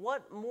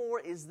 what more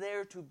is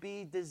there to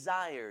be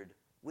desired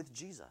with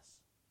Jesus?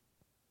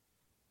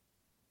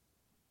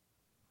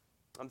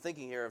 I'm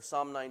thinking here of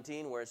Psalm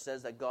 19 where it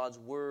says that God's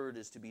word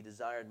is to be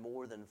desired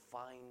more than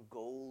fine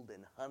gold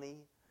and honey.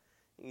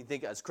 You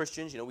think as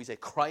Christians, we say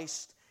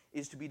Christ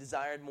is to be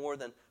desired more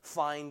than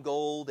fine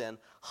gold and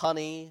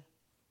honey.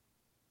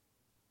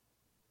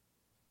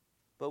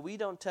 But we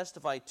don't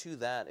testify to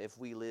that if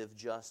we live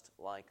just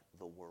like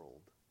the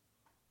world.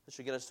 This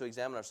should get us to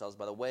examine ourselves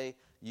by the way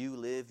you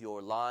live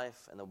your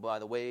life and by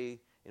the way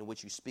in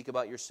which you speak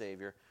about your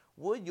Savior.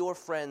 Would your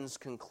friends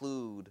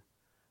conclude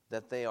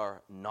that they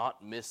are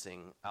not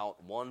missing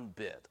out one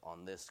bit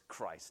on this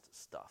Christ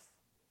stuff?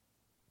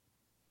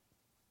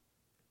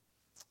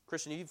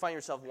 Christian, you find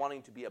yourself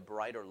wanting to be a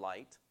brighter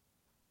light.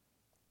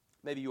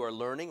 Maybe you are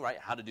learning, right,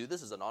 how to do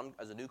this as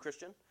a new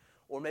Christian,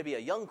 or maybe a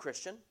young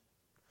Christian,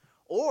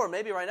 or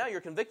maybe right now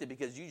you're convicted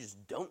because you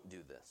just don't do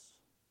this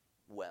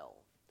well.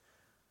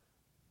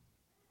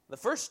 The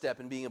first step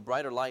in being a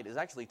brighter light is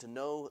actually to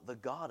know the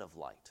God of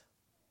light.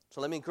 So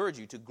let me encourage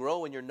you to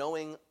grow in your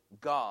knowing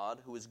God,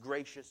 who is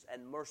gracious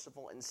and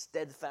merciful and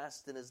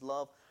steadfast in His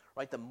love.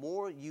 Right? The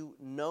more you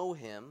know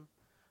Him,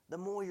 the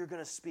more you're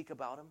going to speak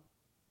about Him.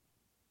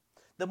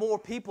 The more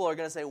people are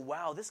going to say,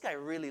 wow, this guy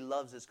really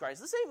loves this Christ.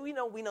 The same,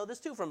 we know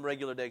this too from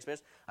regular day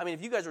experience. I mean,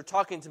 if you guys were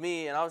talking to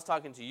me and I was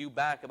talking to you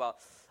back about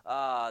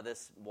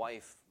this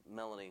wife,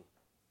 Melanie.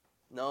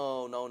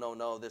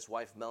 No, this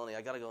wife, Melanie,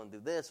 I got to go and do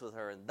this with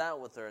her and that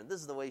with her, and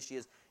this is the way she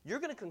is. You're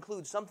going to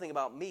conclude something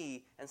about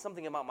me and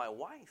something about my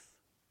wife.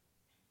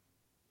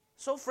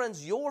 So,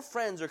 friends, your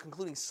friends are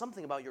concluding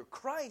something about your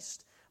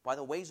Christ by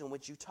the ways in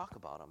which you talk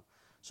about him.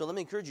 So let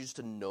me encourage you just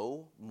to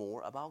know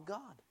more about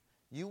God.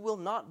 You will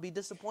not be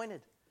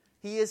disappointed.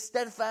 He is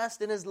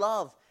steadfast in his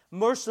love,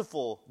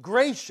 merciful,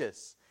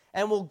 gracious,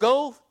 and will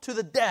go to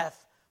the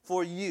death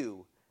for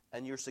you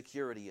and your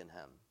security in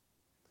him.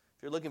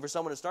 If you're looking for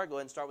someone to start, go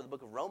ahead and start with the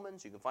book of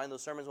Romans. You can find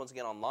those sermons once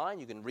again online.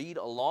 You can read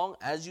along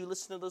as you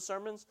listen to those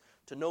sermons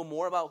to know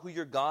more about who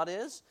your God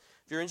is.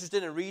 If you're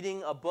interested in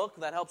reading a book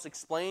that helps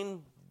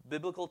explain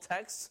biblical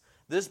texts,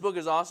 this book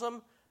is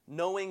awesome.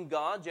 Knowing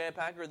God, J.I.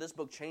 Packer, this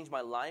book changed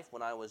my life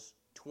when I was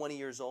 20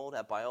 years old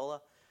at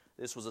Biola.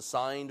 This was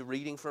assigned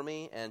reading for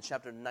me, and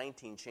chapter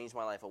 19 changed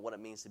my life of what it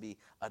means to be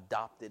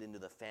adopted into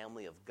the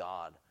family of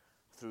God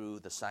through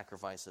the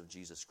sacrifice of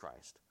Jesus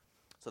Christ.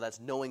 So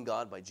that's Knowing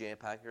God by J.I.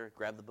 Packer.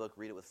 Grab the book,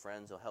 read it with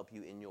friends. It'll help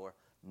you in your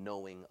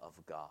knowing of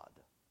God.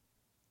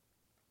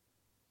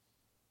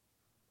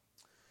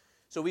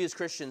 So we as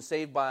Christians,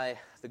 saved by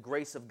the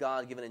grace of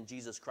God given in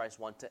Jesus Christ,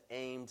 want to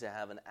aim to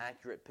have an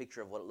accurate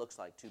picture of what it looks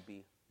like to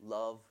be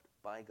loved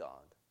by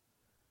God,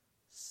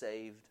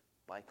 saved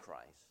by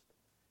Christ,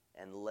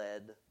 and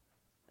led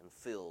and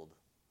filled,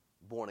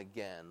 born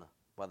again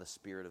by the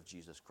Spirit of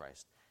Jesus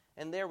Christ.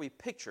 And there we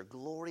picture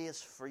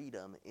glorious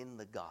freedom in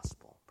the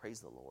gospel. Praise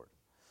the Lord.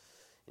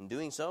 In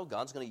doing so,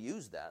 God's going to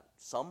use that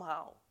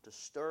somehow to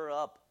stir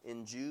up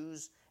in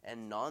Jews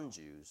and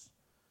non-Jews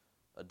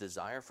a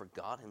desire for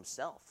God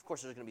himself. Of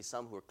course, there's going to be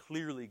some who are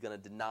clearly going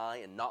to deny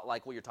and not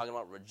like what you're talking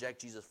about,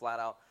 reject Jesus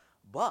flat out,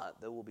 but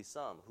there will be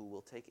some who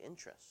will take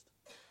interest.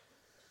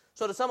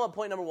 So to sum up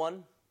point number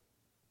 1,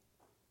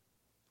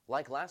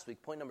 like last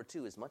week, point number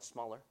 2 is much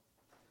smaller.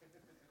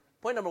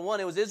 Point number 1,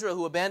 it was Israel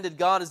who abandoned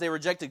God as they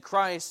rejected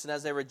Christ, and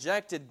as they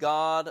rejected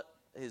God,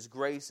 his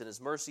grace and his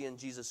mercy in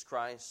Jesus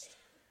Christ,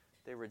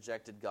 they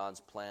rejected God's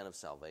plan of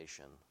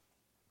salvation.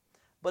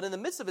 But in the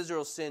midst of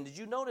Israel's sin, did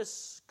you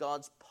notice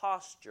God's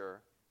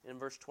posture in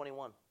verse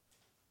 21?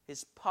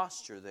 His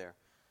posture there.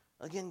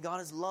 Again, God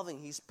is loving.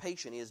 He's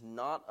patient. He has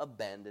not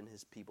abandoned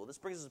his people. This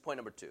brings us to point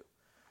number 2.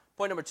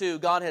 Point number 2,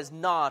 God has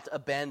not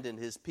abandoned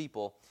his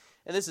people.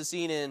 And this is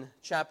seen in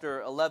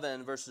chapter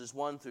 11, verses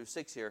 1 through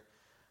 6 here.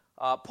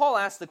 Paul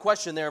asked the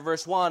question there in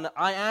verse 1,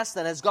 I ask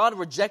then, has God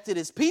rejected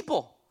his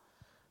people?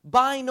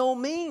 By no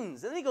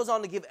means. And then he goes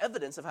on to give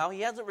evidence of how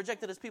he hasn't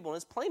rejected his people. And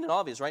it's plain and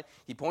obvious, right?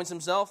 He points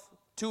himself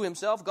to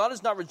himself. God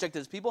has not rejected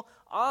his people.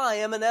 I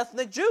am an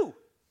ethnic Jew.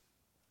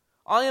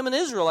 I am an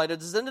Israelite, a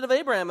descendant of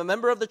Abraham, a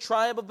member of the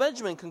tribe of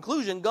Benjamin.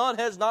 Conclusion, God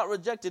has not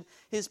rejected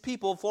his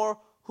people for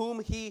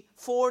whom he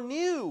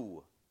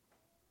foreknew.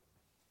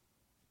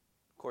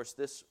 Of course,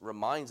 this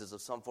reminds us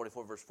of Psalm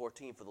 44, verse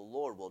 14, for the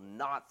Lord will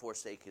not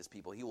forsake his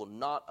people. He will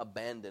not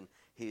abandon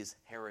his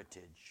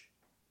heritage.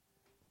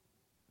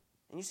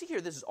 And you see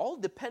here, this is all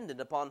dependent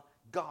upon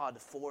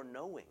God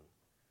foreknowing.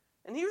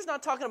 And here's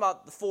not talking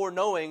about the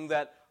foreknowing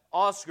that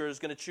Oscar is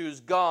going to choose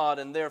God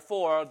and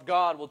therefore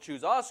God will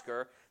choose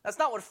Oscar. That's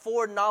not what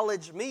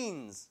foreknowledge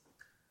means.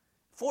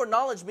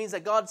 Foreknowledge means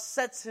that God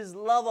sets his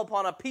love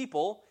upon a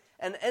people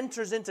and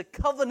enters into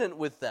covenant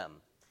with them.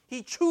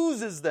 He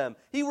chooses them.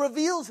 He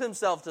reveals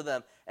himself to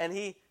them. And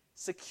he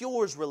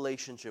secures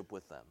relationship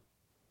with them.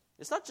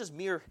 It's not just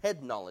mere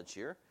head knowledge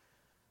here.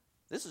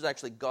 This is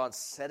actually God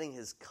setting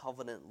his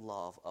covenant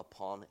love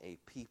upon a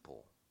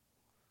people.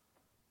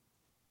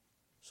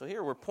 So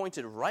here we're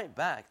pointed right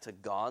back to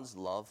God's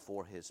love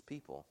for his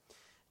people.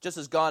 Just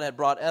as God had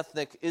brought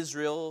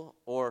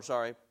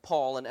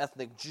Paul, an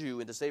ethnic Jew,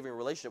 into saving a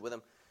relationship with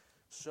him,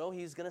 so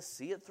he's going to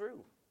see it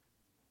through.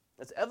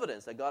 That's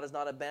evidence that God has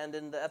not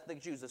abandoned the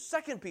ethnic Jews. The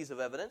second piece of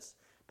evidence,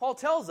 Paul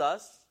tells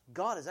us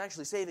God is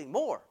actually saving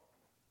more.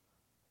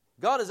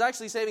 God is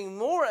actually saving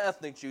more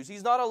ethnic Jews.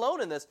 He's not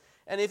alone in this.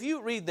 And if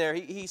you read there,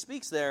 he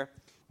speaks there,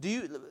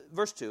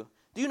 verse 2,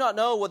 do you not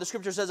know what the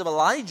scripture says of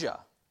Elijah?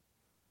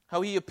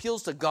 How he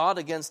appeals to God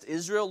against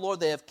Israel. Lord,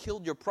 they have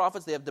killed your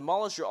prophets, they have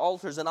demolished your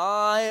altars, and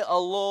I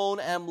alone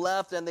am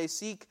left, and they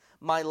seek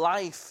my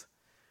life.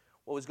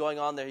 What was going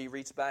on there? He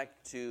reads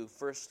back to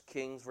 1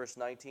 Kings, verse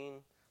 19.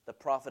 The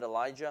prophet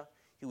Elijah,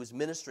 he was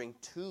ministering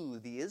to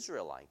the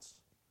Israelites.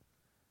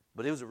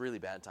 But it was a really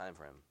bad time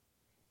for him.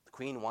 The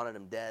queen wanted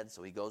him dead,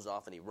 so he goes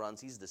off and he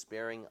runs. He's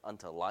despairing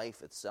unto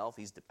life itself.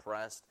 He's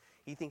depressed.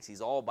 He thinks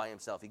he's all by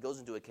himself. He goes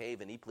into a cave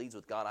and he pleads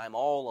with God, I'm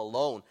all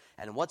alone.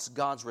 And what's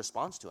God's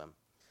response to him?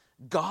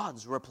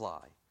 God's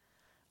reply,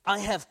 I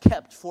have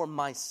kept for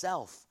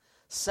myself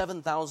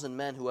 7,000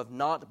 men who have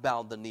not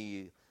bowed the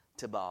knee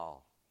to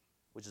Baal,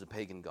 which is a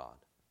pagan god.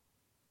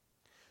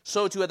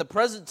 So too at the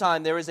present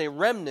time there is a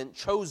remnant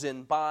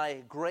chosen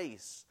by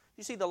grace.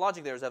 You see the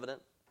logic there is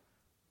evident.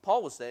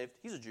 Paul was saved.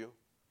 He's a Jew.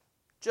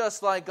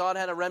 Just like God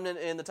had a remnant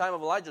in the time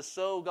of Elijah,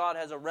 so God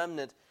has a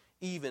remnant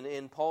even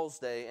in Paul's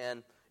day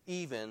and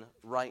even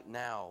right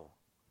now.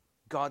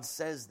 God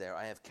says there,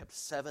 I have kept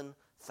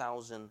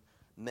 7,000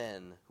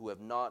 men who have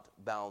not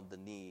bowed the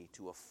knee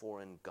to a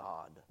foreign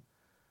god.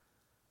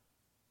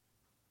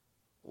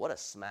 What a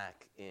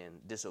smack in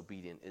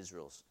disobedient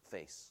Israel's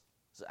face.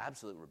 It's an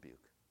absolute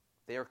rebuke.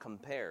 They are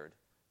compared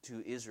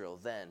to Israel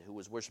then, who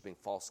was worshiping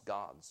false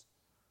gods.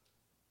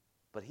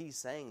 But he's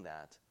saying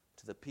that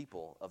to the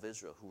people of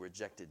Israel who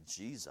rejected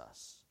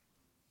Jesus.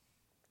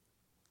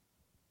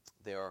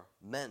 They are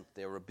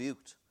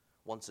rebuked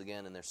once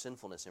again in their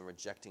sinfulness in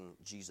rejecting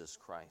Jesus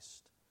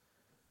Christ.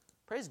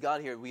 Praise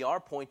God here, we are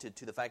pointed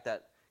to the fact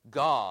that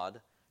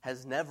God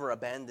has never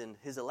abandoned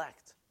his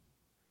elect.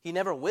 He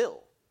never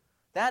will.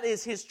 That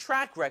is his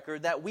track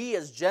record that we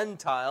as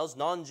Gentiles,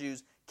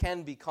 non-Jews,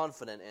 can be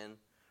confident in.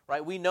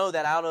 Right? We know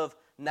that out of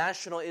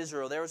national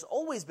Israel, there has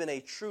always been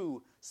a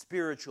true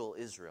spiritual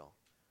Israel.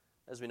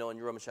 As we know in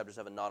Romans chapter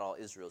 7, not all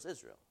Israel is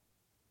Israel.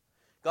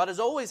 God has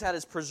always had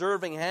his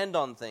preserving hand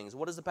on things.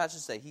 What does the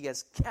passage say? He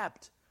has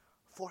kept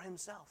for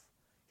himself.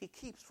 He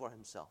keeps for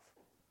himself.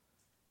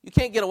 You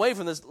can't get away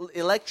from this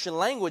election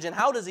language. And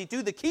how does he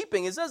do the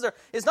keeping? It says there,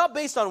 it's not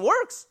based on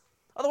works.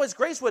 Otherwise,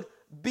 grace would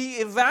be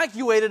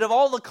evacuated of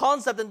all the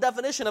concept and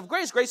definition of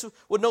grace. Grace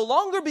would no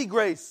longer be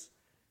grace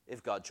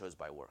if God chose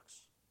by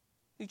works.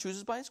 He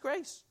chooses by his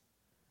grace.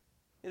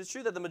 It is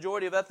true that the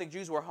majority of ethnic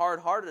Jews were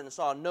hard-hearted and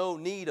saw no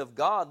need of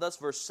God. Thus,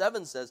 verse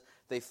 7 says,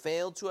 they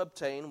failed to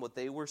obtain what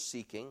they were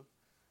seeking.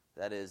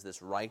 That is,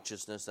 this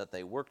righteousness that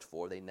they worked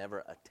for. They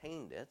never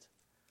attained it.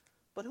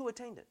 But who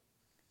attained it?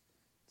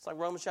 It's like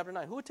Romans chapter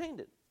 9. Who attained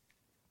it?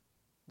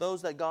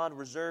 Those that God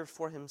reserved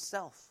for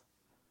himself.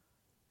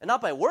 And not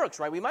by works,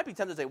 right? We might be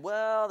tempted to say,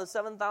 well, the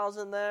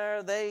 7,000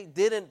 there, they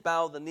didn't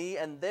bow the knee,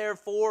 and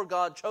therefore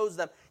God chose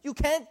them. You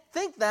can't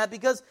think that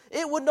because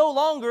it would no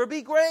longer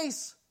be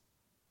grace.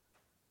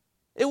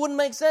 It wouldn't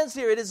make sense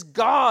here. It is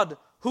God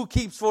who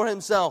keeps for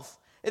himself.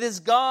 It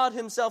is God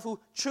himself who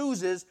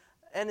chooses,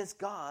 and it's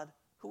God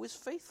who is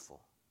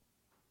faithful.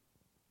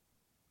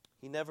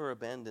 He never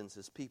abandons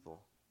his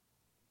people.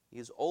 He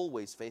is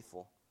always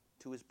faithful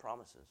to his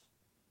promises.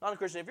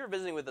 Non-Christian, if you're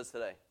visiting with us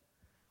today,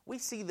 we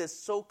see this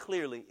so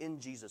clearly in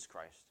Jesus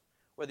Christ.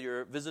 Whether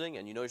you're visiting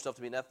and you know yourself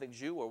to be an ethnic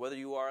Jew or whether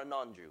you are a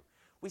non-Jew.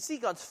 We see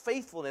God's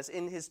faithfulness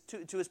in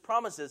to his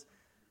promises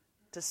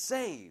to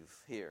save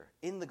here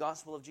in the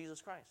gospel of Jesus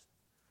Christ.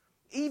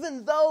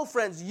 Even though,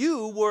 friends,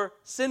 you were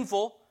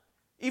sinful,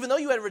 even though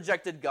you had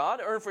rejected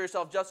God, earned for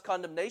yourself just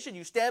condemnation,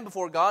 you stand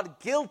before God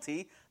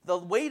guilty, the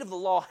weight of the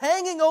law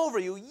hanging over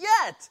you,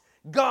 yet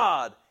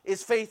God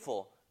is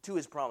faithful to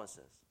his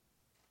promises.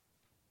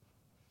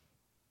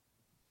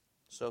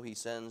 So he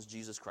sends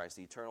Jesus Christ,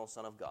 the eternal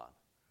Son of God,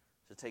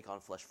 to take on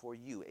flesh for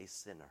you, a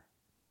sinner,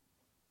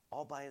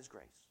 all by his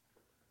grace,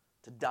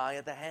 to die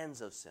at the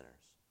hands of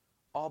sinners,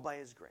 all by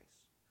his grace,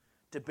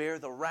 to bear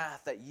the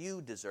wrath that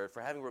you deserve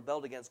for having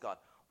rebelled against God,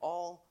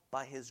 all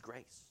by his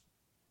grace,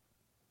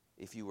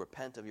 if you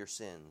repent of your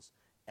sins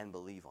and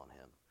believe on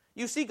him.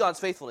 You see God's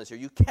faithfulness here.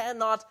 You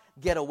cannot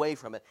get away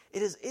from it.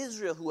 It is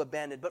Israel who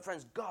abandoned, but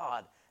friends,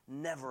 God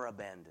never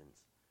abandons.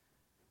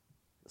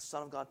 The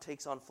Son of God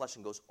takes on flesh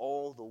and goes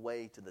all the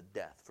way to the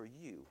death for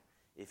you,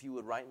 if you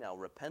would right now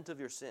repent of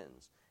your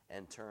sins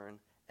and turn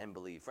and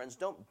believe. Friends,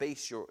 don't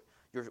base your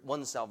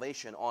one's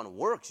salvation on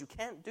works. You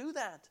can't do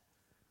that.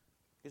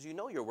 Because you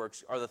know your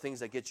works are the things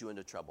that get you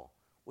into trouble,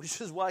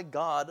 which is why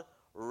God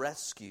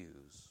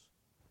rescues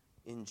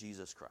in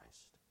Jesus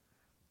Christ.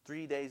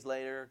 3 days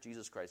later,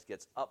 Jesus Christ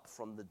gets up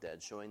from the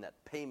dead, showing that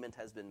payment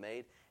has been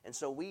made. And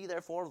so we,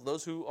 therefore,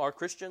 those who are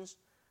Christians,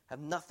 have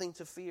nothing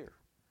to fear.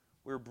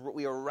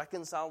 We are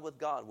reconciled with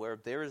God, where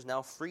there is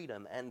now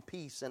freedom and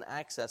peace and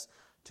access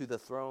to the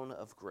throne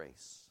of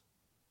grace.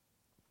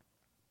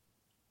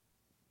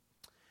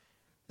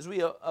 As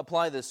we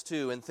apply this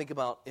too and think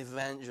about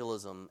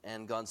evangelism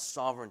and God's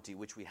sovereignty,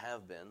 which we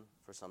have been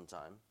for some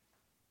time,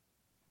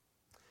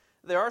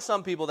 there are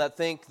some people that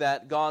think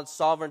that God's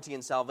sovereignty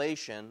and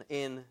salvation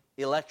in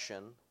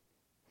election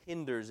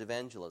hinders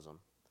evangelism.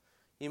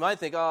 You might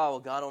think, oh, well,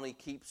 God only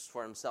keeps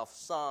for himself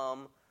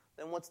some,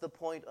 then what's the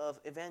point of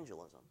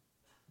evangelism?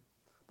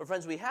 But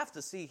friends, we have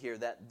to see here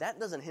that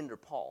doesn't hinder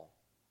Paul.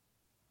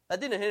 That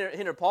didn't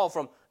hinder Paul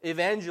from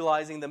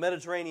evangelizing the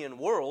Mediterranean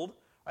world.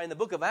 Right, in the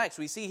book of Acts,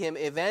 we see him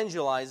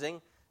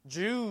evangelizing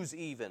Jews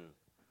even.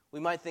 We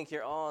might think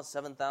here,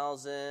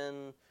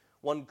 7,000.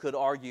 One could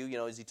argue,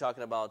 is he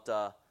talking about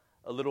a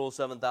literal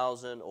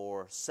 7,000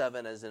 or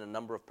 7 as in a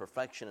number of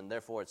perfection, and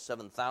therefore it's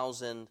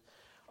 7,000?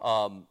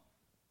 And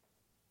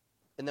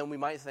then we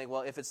might think,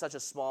 well, if it's such a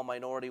small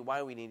minority, why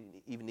do we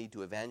even need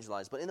to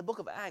evangelize? But in the book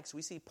of Acts,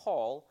 we see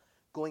Paul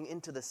going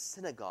into the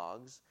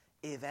synagogues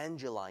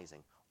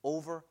evangelizing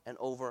over and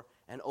over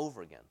and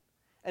over again.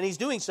 And he's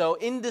doing so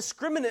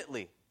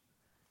indiscriminately.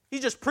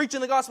 He's just preaching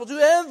the gospel to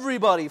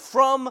everybody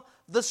from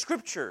the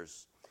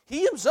Scriptures.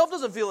 He himself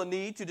doesn't feel a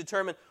need to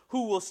determine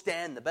who will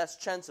stand the best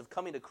chance of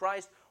coming to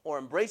Christ or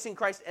embracing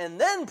Christ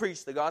and then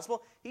preach the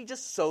gospel. He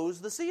just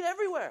sows the seed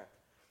everywhere.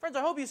 Friends,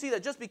 I hope you see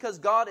that just because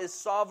God is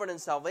sovereign in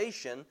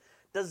salvation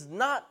does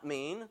not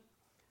mean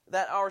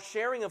that our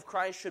sharing of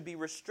Christ should be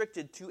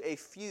restricted to a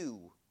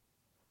few.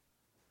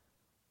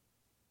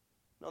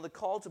 No, the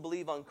call to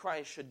believe on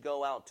Christ should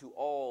go out to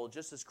all,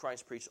 just as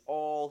Christ preached,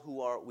 all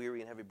who are weary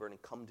and heavy burden,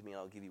 come to me and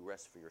I'll give you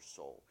rest for your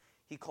soul.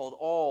 He called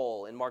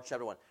all, in Mark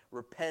chapter 1,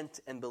 repent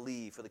and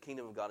believe, for the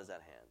kingdom of God is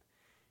at hand.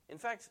 In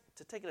fact,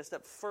 to take it a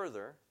step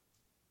further,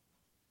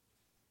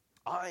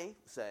 I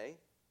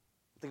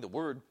think the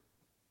word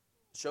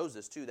shows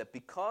this too, that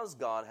because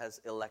God has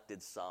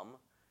elected some,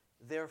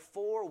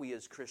 therefore we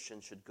as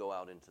Christians should go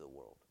out into the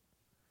world.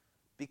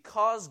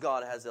 Because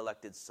God has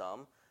elected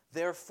some,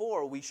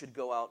 therefore we should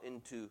go out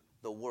into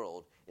the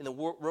world. In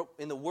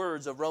the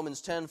words of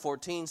Romans 10,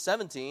 14,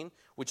 17,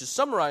 which is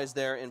summarized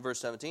there in verse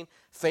 17,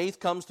 faith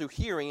comes through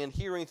hearing, and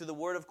hearing through the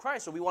word of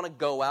Christ. So we want to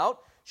go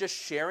out just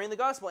sharing the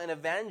gospel and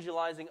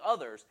evangelizing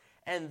others.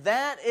 And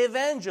that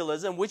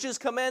evangelism, which is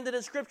commanded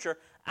in Scripture,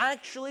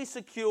 actually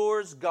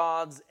secures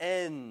God's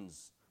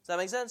ends. Does that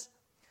make sense?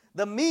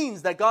 The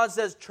means that God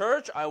says,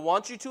 church, I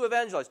want you to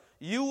evangelize.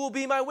 You will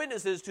be my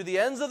witnesses to the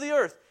ends of the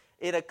earth.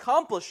 It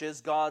accomplishes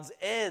God's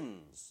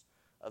ends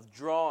of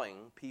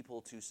drawing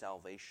people to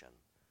salvation.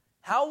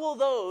 How will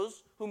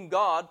those whom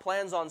God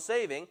plans on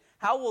saving,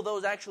 how will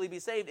those actually be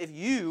saved if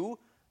you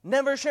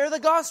never share the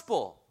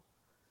gospel?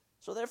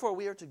 So therefore,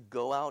 we are to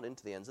go out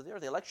into the ends of the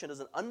earth. The election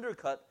doesn't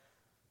undercut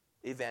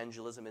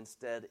evangelism.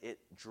 Instead, it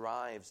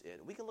drives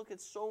it. We can look at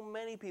so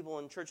many people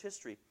in church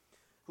history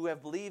who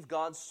have believed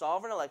God's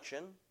sovereign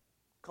election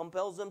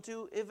compels them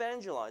to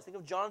evangelize. Think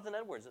of Jonathan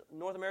Edwards, a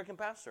North American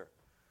pastor.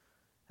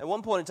 At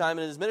one point in time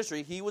in his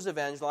ministry, he was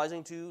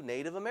evangelizing to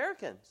Native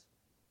Americans.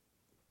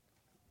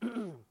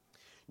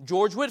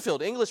 George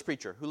Whitefield, English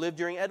preacher, who lived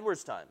during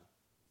Edwards' time.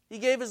 He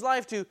gave his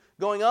life to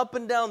going up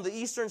and down the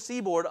eastern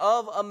seaboard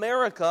of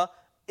America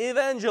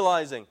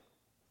evangelizing.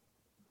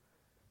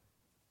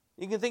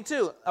 You can think,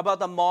 too, about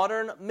the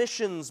modern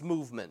missions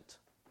movement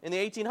in the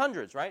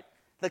 1800s, right?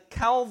 The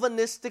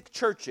Calvinistic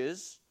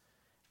churches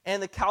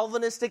and the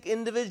Calvinistic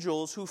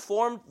individuals who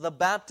formed the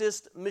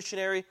Baptist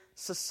Missionary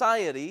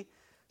Society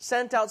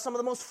sent out some of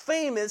the most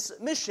famous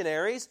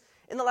missionaries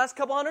in the last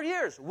couple hundred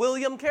years.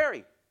 William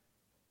Carey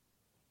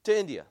to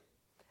India.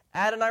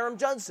 Adoniram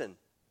Judson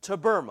to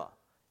Burma.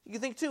 You can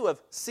think, too, of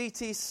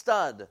C.T.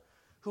 Studd,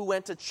 who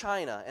went to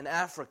China and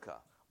Africa.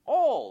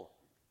 All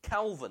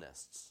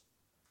Calvinists.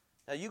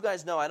 Now, you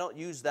guys know I don't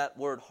use that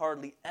word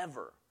hardly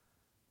ever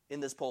in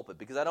this pulpit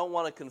because I don't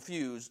want to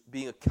confuse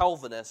being a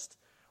Calvinist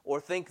or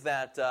think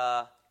that,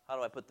 how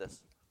do I put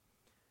this?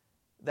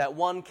 That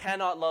one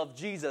cannot love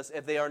Jesus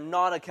if they are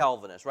not a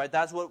Calvinist, right?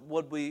 That's what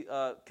would we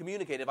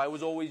communicate if I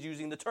was always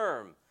using the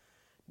term.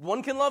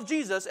 One can love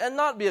Jesus and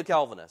not be a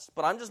Calvinist.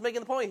 But I'm just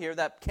making the point here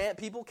that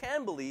people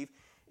can believe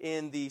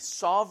in the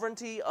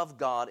sovereignty of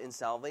God in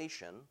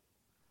salvation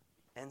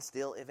and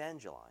still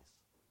evangelize.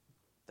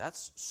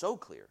 That's so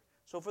clear.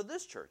 So for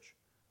this church,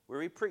 where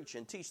we preach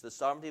and teach the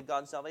sovereignty of God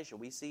in salvation,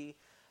 we see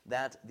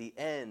that the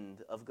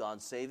end of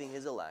God saving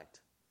His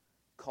elect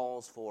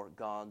calls for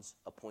God's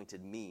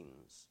appointed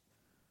means.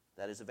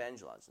 That is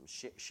evangelism,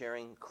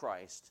 sharing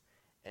Christ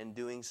and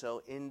doing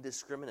so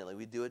indiscriminately.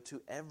 We do it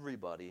to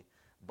everybody.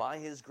 By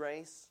His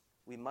grace,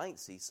 we might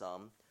see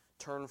some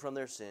turn from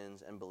their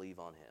sins and believe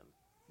on Him,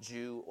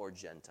 Jew or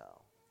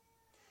Gentile.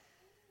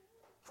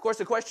 Of course,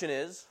 the question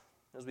is,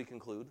 as we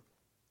conclude,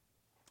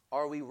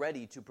 are we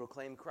ready to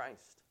proclaim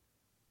Christ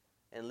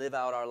and live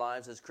out our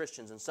lives as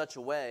Christians in such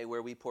a way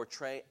where we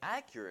portray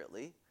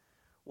accurately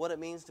what it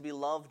means to be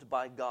loved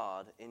by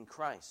God in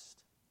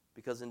Christ?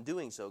 Because in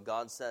doing so,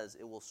 God says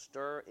it will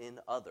stir in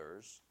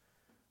others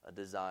a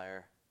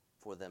desire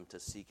for them to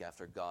seek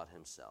after God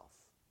Himself.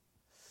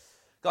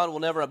 God will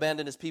never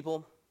abandon His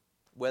people,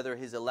 whether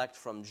His elect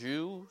from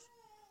Jews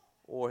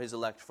or His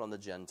elect from the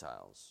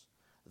Gentiles.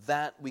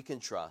 That we can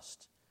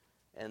trust,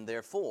 and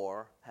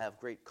therefore have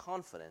great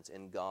confidence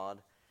in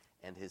God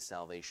and His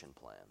salvation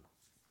plan.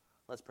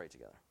 Let's pray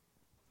together.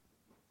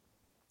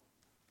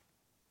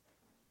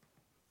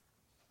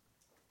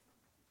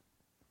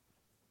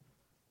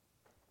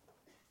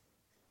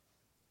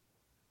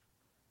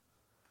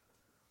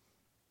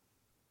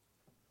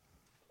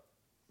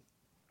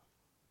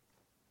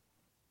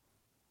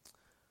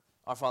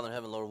 Our Father in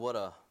heaven, Lord, what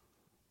a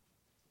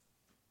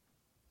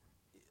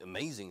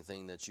amazing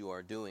thing that you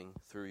are doing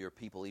through your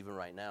people even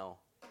right now.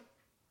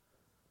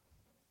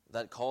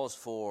 That calls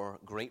for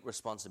great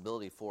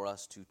responsibility for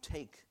us to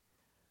take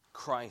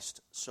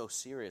Christ so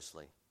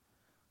seriously,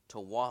 to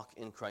walk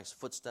in Christ's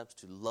footsteps,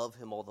 to love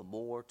Him all the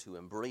more, to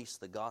embrace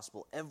the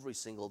gospel every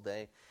single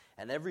day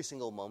and every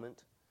single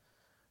moment,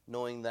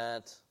 knowing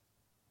that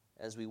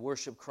as we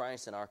worship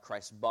Christ in our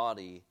Christ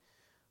body,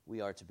 we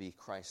are to be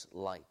Christ's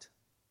light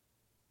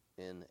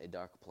in a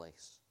dark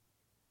place.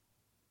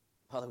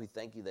 Father, we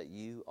thank you that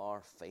you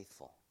are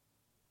faithful.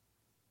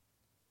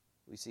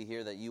 We see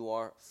here that you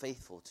are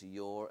faithful to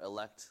your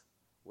elect,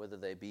 whether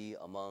they be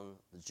among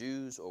the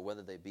Jews or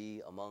whether they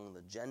be among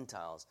the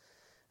Gentiles.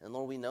 And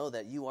Lord, we know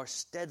that you are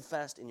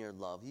steadfast in your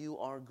love. You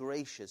are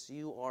gracious.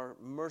 You are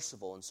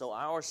merciful. And so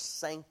our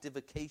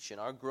sanctification,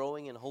 our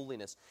growing in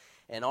holiness,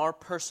 and our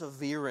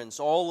perseverance,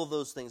 all of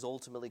those things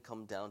ultimately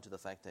come down to the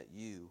fact that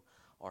you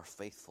are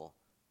faithful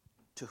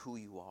to who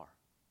you are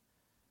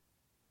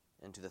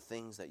and to the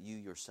things that you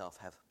yourself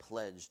have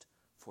pledged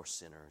for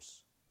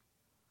sinners.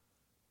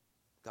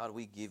 God,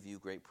 we give you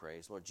great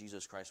praise. Lord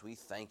Jesus Christ, we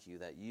thank you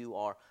that you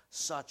are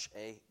such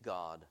a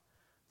God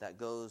that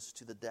goes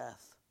to the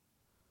death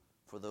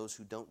for those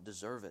who don't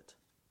deserve it.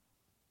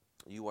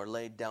 you are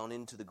laid down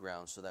into the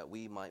ground so that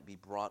we might be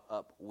brought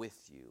up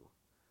with you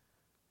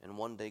and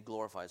one day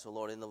glorified. So,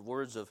 Lord, in the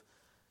words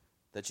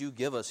that you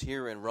give us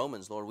here in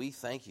Romans, Lord, we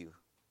thank you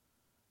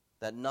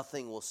that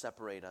nothing will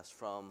separate us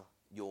from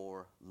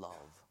your love,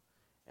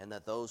 and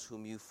that those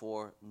whom you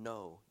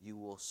foreknow, you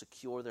will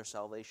secure their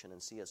salvation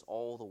and see us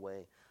all the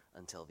way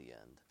until the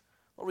end.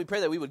 Lord, we pray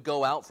that we would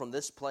go out from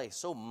this place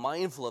so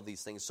mindful of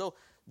these things, so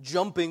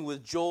jumping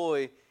with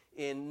joy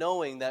in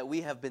knowing that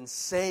we have been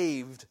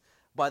saved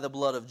by the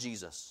blood of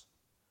Jesus,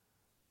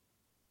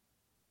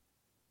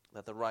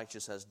 that the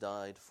righteous has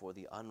died for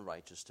the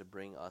unrighteous to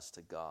bring us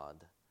to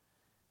God.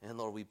 And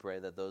Lord, we pray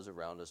that those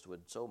around us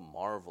would so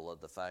marvel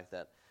at the fact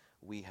that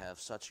we have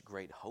such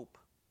great hope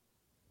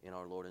in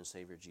our Lord and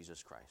Savior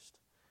Jesus Christ.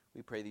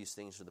 We pray these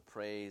things for the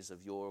praise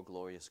of your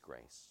glorious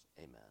grace.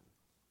 Amen.